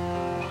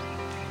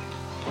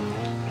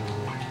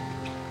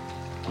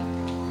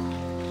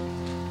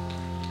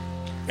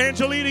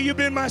 Angelina, you've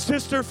been my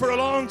sister for a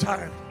long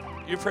time.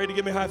 You afraid to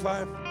give me a high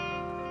five?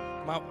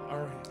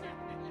 All right.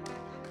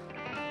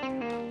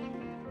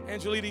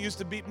 Angelina used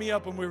to beat me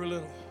up when we were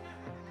little.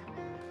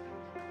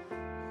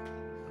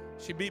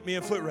 She beat me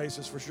in foot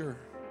races for sure.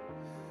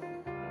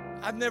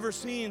 I've never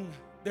seen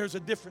there's a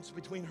difference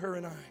between her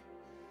and I.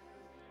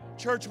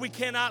 Church, we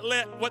cannot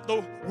let what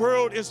the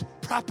world is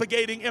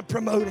propagating and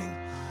promoting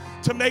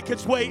to make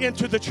its way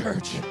into the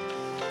church.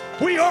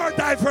 We are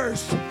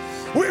diverse.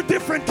 We're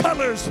different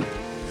colors.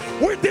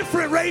 We're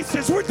different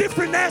races. We're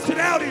different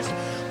nationalities.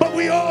 But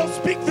we all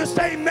speak the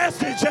same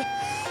message.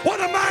 What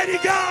a mighty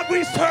God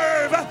we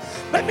serve.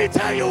 Let me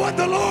tell you what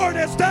the Lord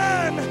has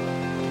done.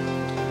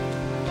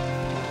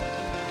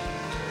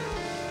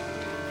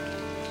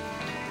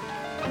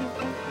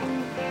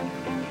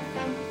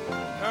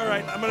 All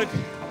right,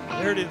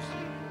 there it is.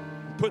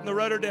 Putting the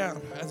rudder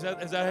down. Is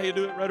that how you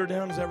do it? Rudder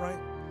down, is that right?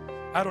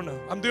 I don't know.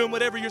 I'm doing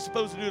whatever you're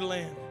supposed to do to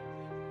land.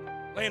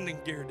 Landing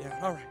gear down,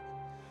 all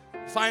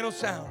right. Final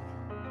sound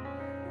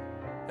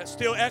that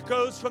still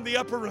echoes from the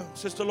upper room.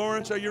 Sister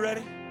Lawrence, are you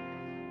ready?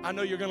 I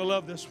know you're going to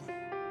love this one.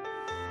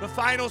 The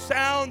final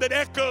sound that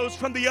echoes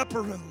from the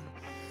upper room.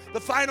 The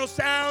final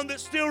sound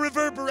that still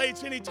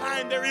reverberates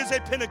anytime there is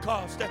a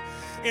Pentecost.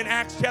 In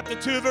Acts chapter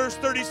 2, verse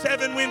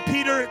 37,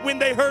 when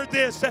they heard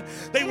this,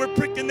 they were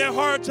pricked in their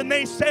hearts, and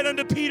they said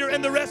unto Peter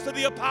and the rest of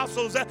the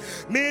apostles,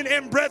 Men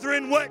and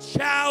brethren, what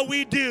shall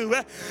we do?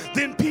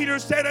 Then Peter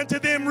said unto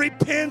them,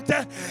 Repent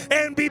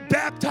and be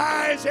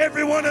baptized,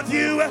 every one of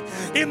you,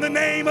 in the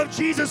name of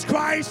Jesus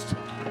Christ,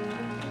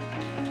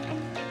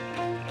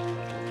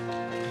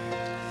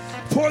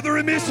 for the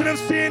remission of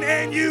sin,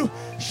 and you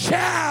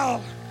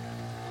shall.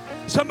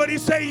 Somebody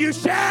say, you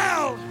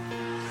shall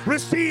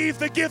receive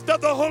the gift of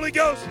the Holy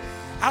Ghost.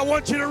 I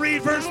want you to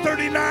read verse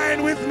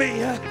 39 with me.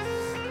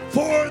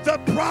 For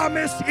the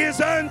promise is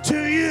unto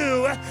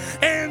you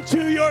and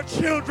to your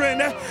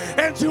children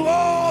and to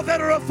all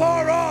that are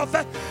afar off,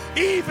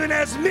 even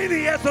as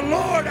many as the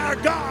Lord our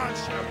God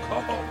shall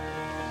call.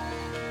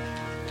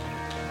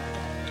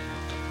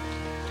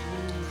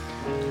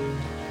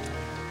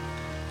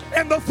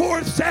 And the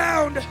fourth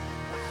sound,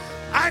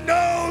 I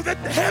know that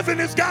heaven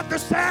has got the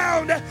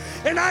sound,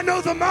 and I know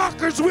the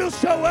mockers will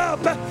show up,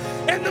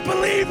 and the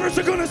believers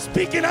are going to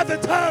speak in other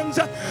tongues.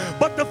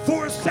 But the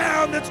fourth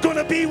sound that's going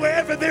to be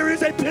wherever there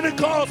is a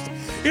Pentecost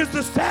is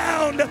the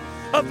sound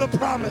of the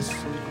promise.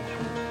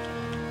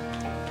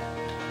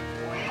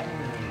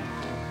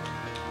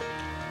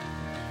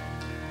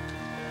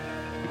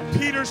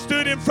 Peter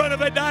stood in front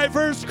of a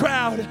diverse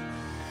crowd.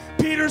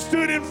 Peter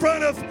stood in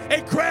front of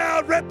a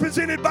crowd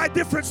represented by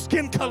different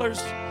skin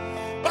colors,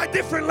 by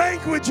different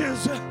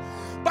languages,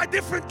 by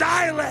different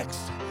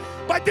dialects,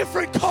 by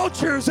different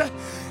cultures.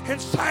 And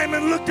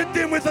Simon looked at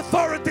them with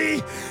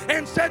authority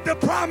and said, the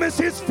promise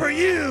is for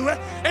you,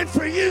 and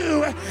for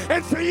you,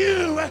 and for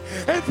you,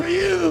 and for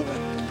you.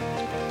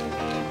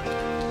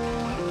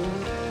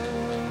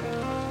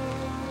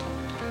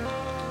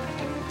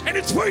 And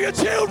it's for your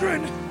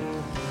children,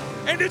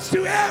 and it's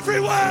to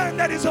everyone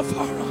that is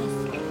afar off.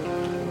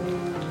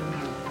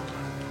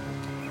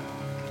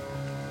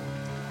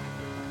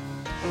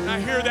 I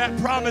hear that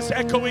promise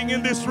echoing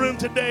in this room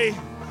today.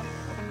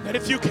 That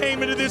if you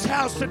came into this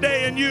house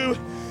today and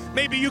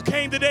maybe you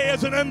came today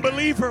as an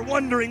unbeliever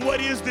wondering, what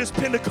is this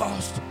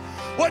Pentecost?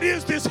 What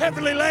is this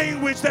heavenly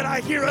language that I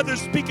hear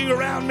others speaking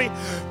around me?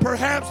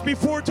 Perhaps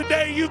before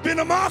today you've been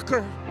a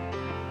mocker.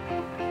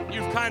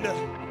 You've kind of,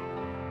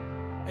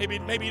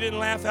 maybe you didn't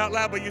laugh out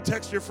loud, but you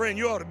text your friend,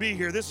 you ought to be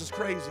here. This is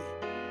crazy.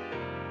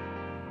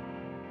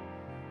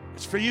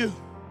 It's for you.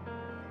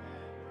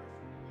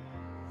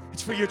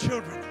 It's for your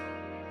children.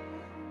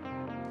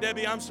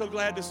 Debbie, I'm so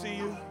glad to see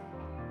you.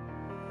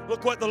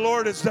 Look what the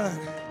Lord has done.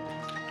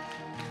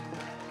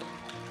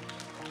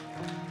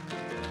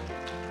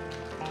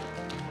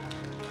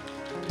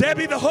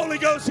 Debbie, the Holy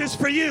Ghost is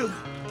for you.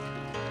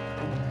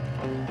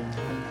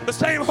 The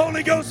same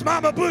Holy Ghost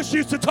Mama Bush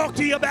used to talk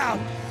to you about.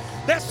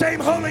 That same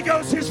Holy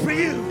Ghost is for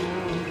you.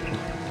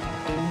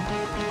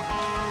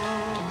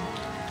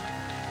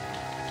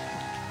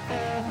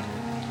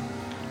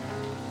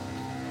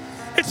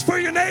 It's for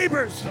your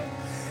neighbors.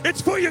 It's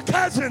for your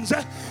cousins.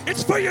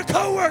 It's for your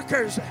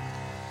co-workers.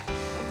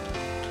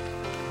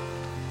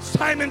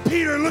 Simon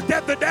Peter looked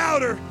at the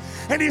doubter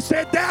and he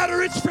said,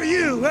 doubter, it's for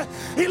you.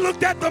 He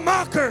looked at the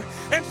mocker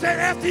and said,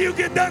 after you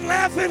get done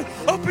laughing,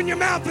 open your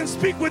mouth and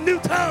speak with new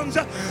tongues,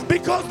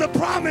 because the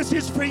promise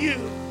is for you.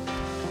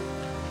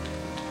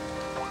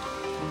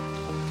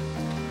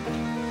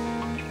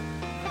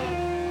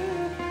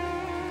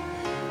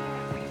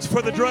 It's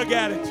for the drug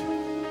addict.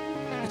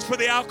 It's for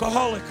the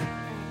alcoholic.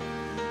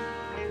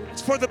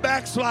 It's for the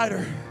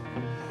backslider.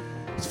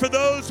 It's for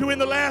those who in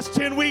the last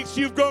 10 weeks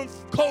you've grown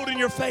cold in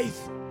your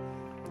faith.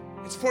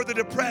 It's for the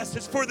depressed.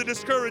 It's for the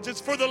discouraged. It's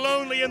for the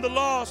lonely and the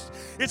lost.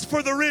 It's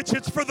for the rich.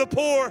 It's for the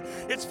poor.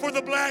 It's for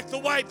the black, the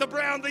white, the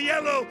brown, the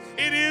yellow.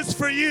 It is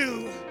for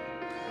you.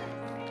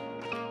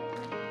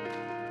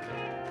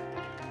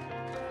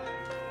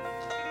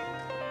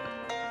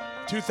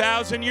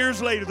 "2,000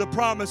 years later, the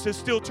promise is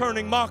still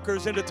turning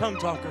mockers into tongue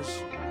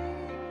talkers.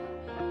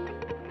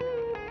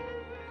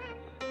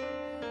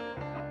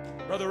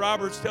 Brother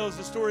Roberts tells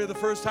the story of the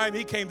first time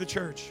he came to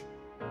church.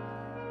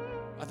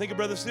 I think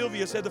Brother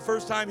Sylvia said the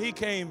first time he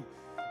came,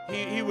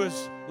 he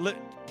was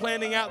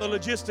planning out the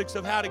logistics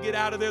of how to get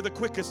out of there the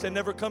quickest and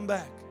never come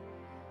back.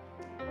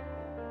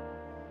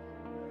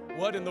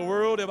 What in the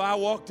world have I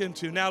walked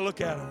into? Now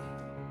look at him.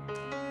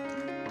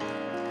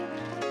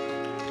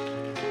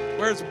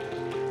 Where's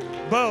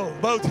Bo?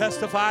 Bo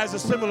testifies a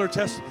similar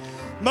test.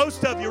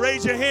 Most of you,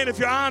 raise your hand if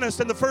you're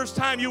honest, and the first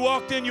time you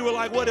walked in, you were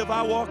like, what have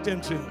I walked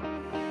into?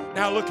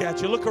 Now look at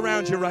you. Look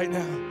around you right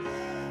now.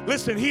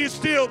 Listen, he's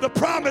still, the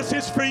promise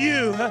is for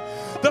you.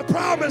 The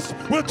promise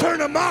will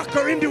turn a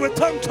mocker into a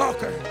tongue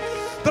talker.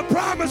 The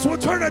promise will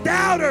turn a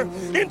doubter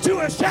into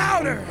a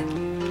shouter.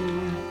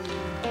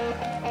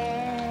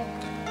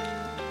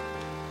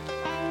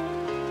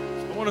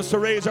 I want us to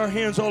raise our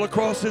hands all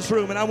across this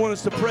room, and I want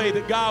us to pray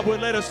that God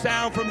would let a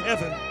sound from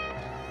heaven.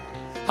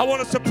 I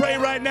want us to pray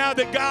right now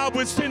that God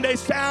would send a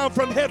sound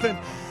from heaven.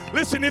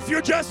 Listen, if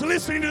you're just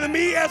listening to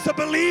me as a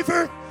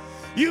believer,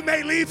 you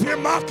may leave here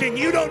mocking.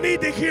 You don't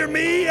need to hear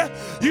me.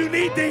 You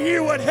need to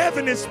hear what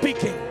heaven is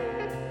speaking.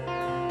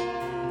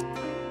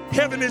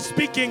 Heaven is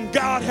speaking.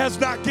 God has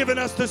not given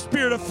us the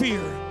spirit of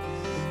fear,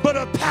 but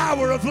a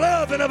power of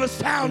love and of a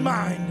sound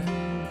mind.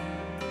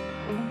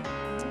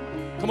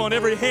 Come on,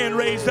 every hand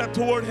raised up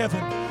toward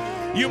heaven.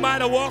 You might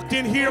have walked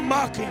in here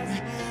mocking.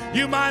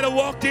 You might have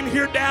walked in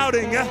here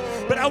doubting,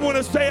 but I want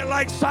to say it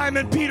like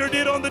Simon Peter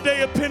did on the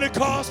day of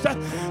Pentecost.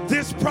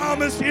 This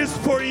promise is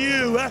for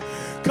you.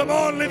 Come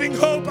on, Living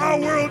Hope. Our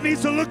world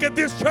needs to look at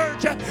this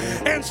church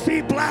and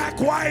see black,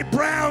 white,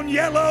 brown,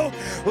 yellow,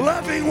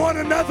 loving one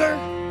another.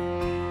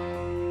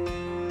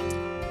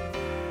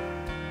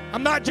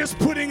 I'm not just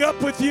putting up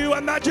with you.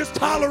 I'm not just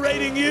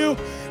tolerating you.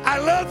 I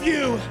love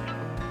you.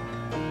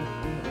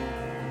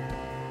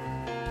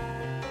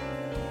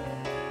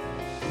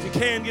 If you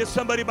can, get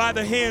somebody by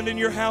the hand in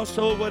your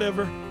household,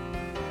 whatever.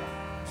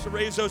 So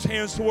raise those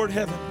hands toward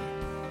heaven.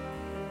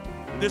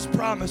 This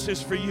promise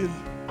is for you.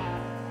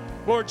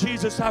 Lord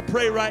Jesus, I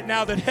pray right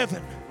now that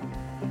heaven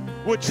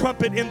would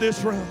trumpet in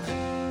this room.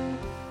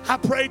 I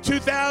pray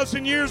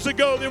 2,000 years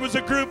ago there was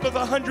a group of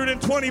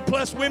 120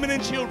 plus women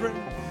and children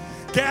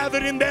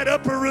gathered in that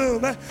upper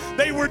room.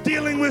 They were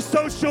dealing with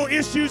social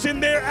issues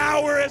in their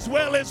hour as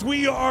well as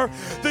we are.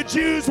 The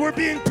Jews were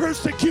being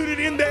persecuted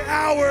in their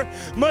hour,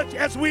 much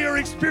as we are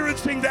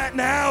experiencing that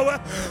now.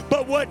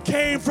 But what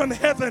came from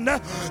heaven,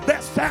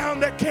 that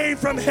sound that came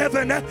from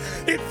heaven,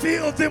 it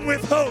filled them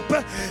with hope.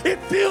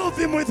 It filled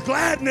them with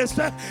gladness.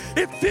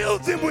 It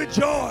filled them with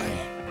joy.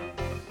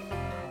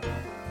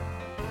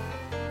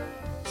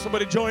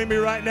 Somebody join me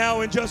right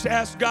now and just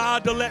ask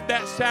God to let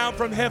that sound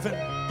from heaven,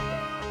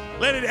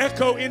 let it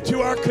echo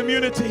into our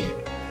community.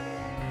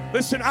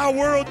 Listen, our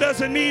world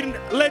doesn't need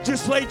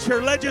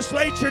legislature.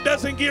 Legislature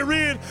doesn't get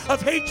rid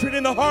of hatred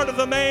in the heart of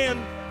the man.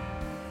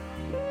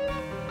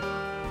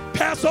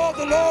 Pass all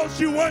the laws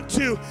you want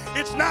to.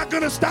 It's not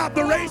going to stop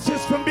the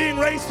racist from being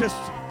racist.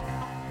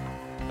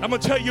 I'm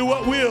going to tell you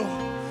what will.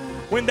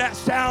 When that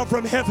sound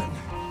from heaven,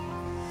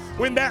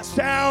 when that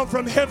sound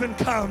from heaven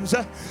comes,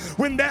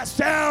 when that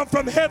sound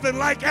from heaven,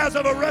 like as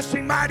of a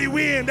rushing mighty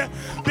wind,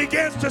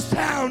 begins to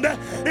sound,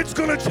 it's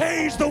going to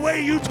change the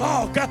way you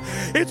talk.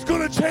 It's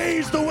going to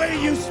change the way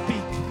you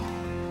speak.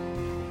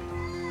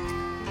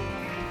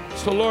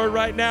 So Lord,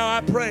 right now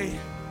I pray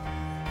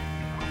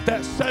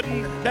that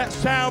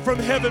sound from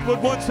heaven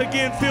would once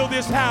again fill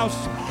this house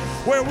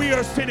where we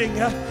are sitting.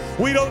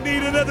 We don't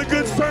need another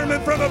good sermon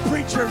from a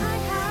preacher.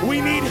 We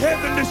need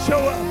heaven to show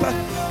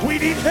up. We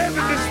need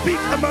heaven to speak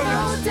among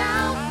us. I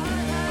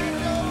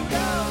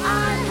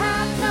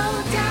have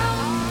no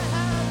doubt.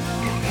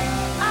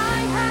 I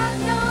have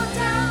no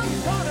doubt.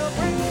 He's gonna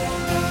bring me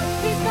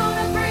out. He's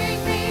gonna bring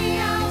me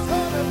out.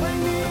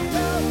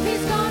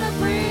 He's gonna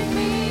bring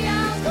me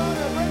out.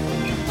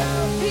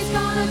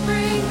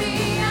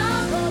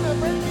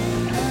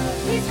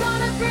 He's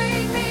gonna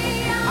bring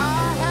me out.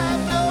 I have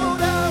no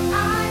doubt.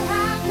 I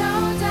have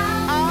no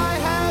doubt. I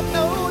have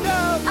no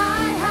doubt.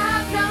 I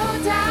have no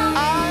doubt.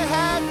 I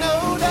have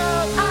no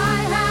doubt.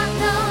 I have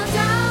no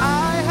doubt.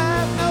 I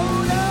have no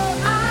doubt.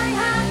 I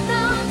have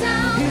no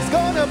doubt. He's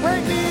gonna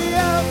bring me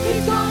out.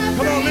 He's gonna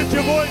Come on, lift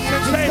your voice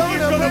and say, He's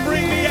going to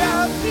bring me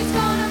out. He's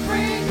gonna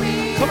bring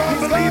me out. Come on,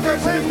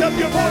 believers, lift up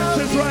your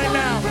voices right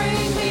now.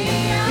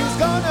 He's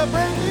gonna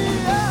bring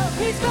me out.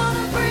 He's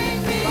gonna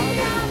bring me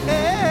out.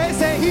 Hey,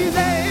 say He's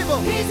able.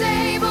 He's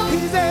able.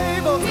 He's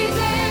able. He's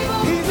able.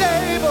 He's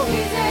able.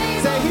 He's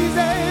able. Say He's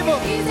able.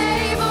 He's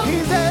able.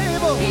 He's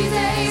able. He's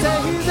able.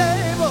 Say He's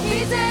able.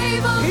 He's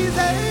able. He's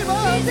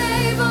able. He's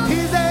able.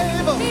 He's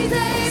able. He's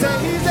able. Say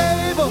He's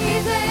able.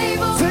 He's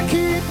able to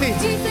keep me.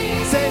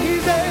 Say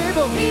He's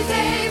able. He's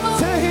able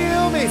to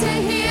heal me. To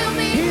heal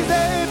me. He's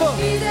able.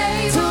 He's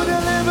able to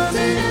deliver me.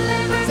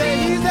 Say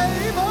He's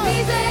able.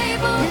 He's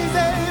able. He's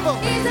able.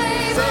 He's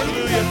able.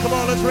 Hallelujah. Come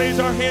on, let's raise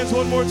our hands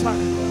one more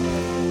time.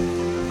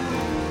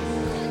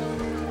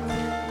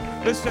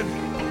 Listen,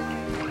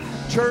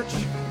 church,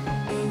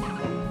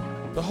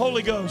 the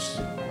Holy Ghost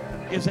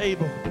is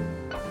able.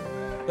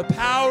 The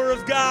power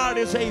of God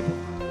is able.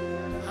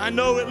 I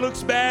know it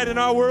looks bad in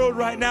our world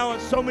right now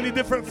on so many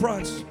different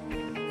fronts,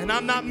 and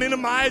I'm not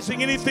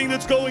minimizing anything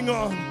that's going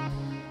on.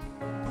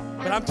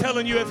 But I'm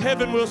telling you, if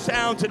heaven will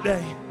sound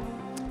today,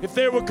 if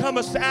there will come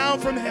a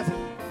sound from heaven,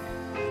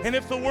 and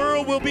if the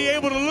world will be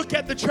able to look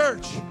at the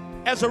church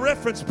as a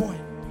reference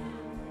point,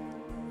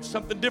 there's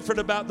something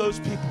different about those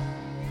people.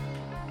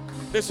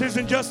 This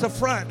isn't just a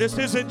front. This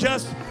isn't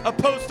just a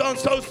post on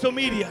social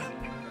media.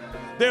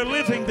 They're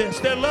living this.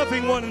 They're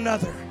loving one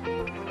another.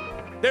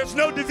 There's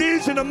no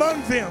division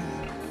among them.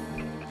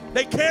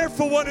 They care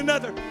for one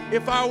another.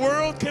 If our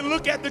world can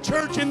look at the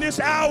church in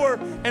this hour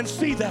and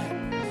see that,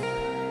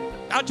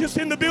 not just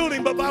in the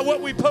building, but by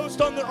what we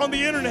post on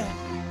the internet.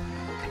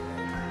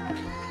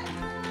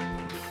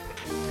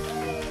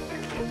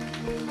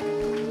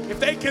 If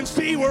they can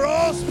see we're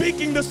all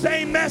speaking the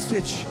same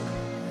message,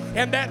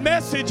 and that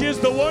message is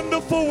the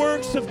wonderful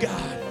works of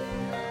God,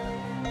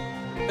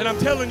 then I'm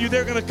telling you,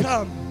 they're going to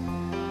come.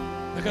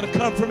 They're going to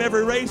come from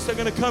every race. They're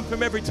going to come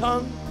from every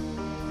tongue.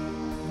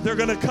 They're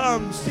going to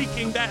come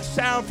seeking that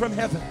sound from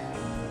heaven.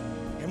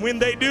 And when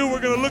they do, we're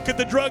going to look at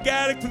the drug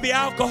addict and the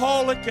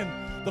alcoholic and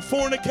the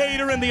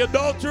fornicator and the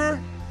adulterer.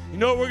 You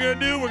know what we're going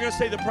to do? We're going to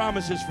say, the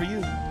promise is for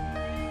you.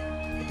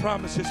 The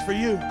promise is for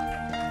you.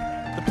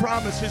 The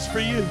promise is for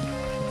you.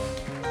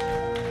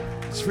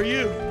 It's for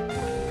you.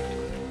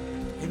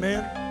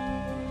 Amen.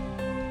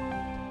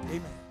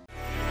 Amen.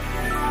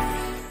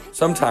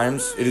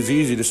 Sometimes it is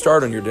easy to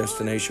start on your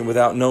destination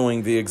without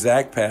knowing the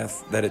exact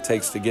path that it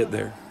takes to get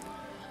there.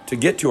 To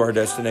get to our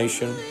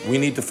destination, we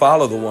need to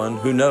follow the one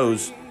who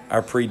knows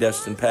our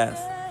predestined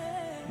path.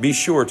 Be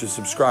sure to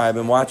subscribe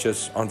and watch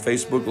us on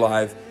Facebook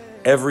Live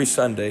every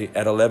Sunday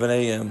at 11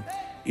 a.m.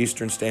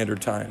 Eastern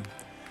Standard Time.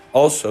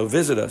 Also,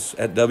 visit us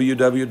at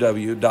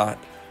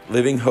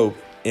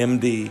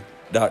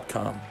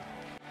www.livinghopemd.com.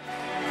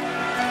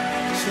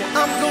 So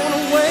I'm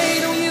gonna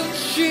wait on you,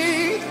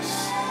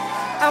 Jesus.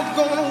 I'm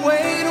gonna wait.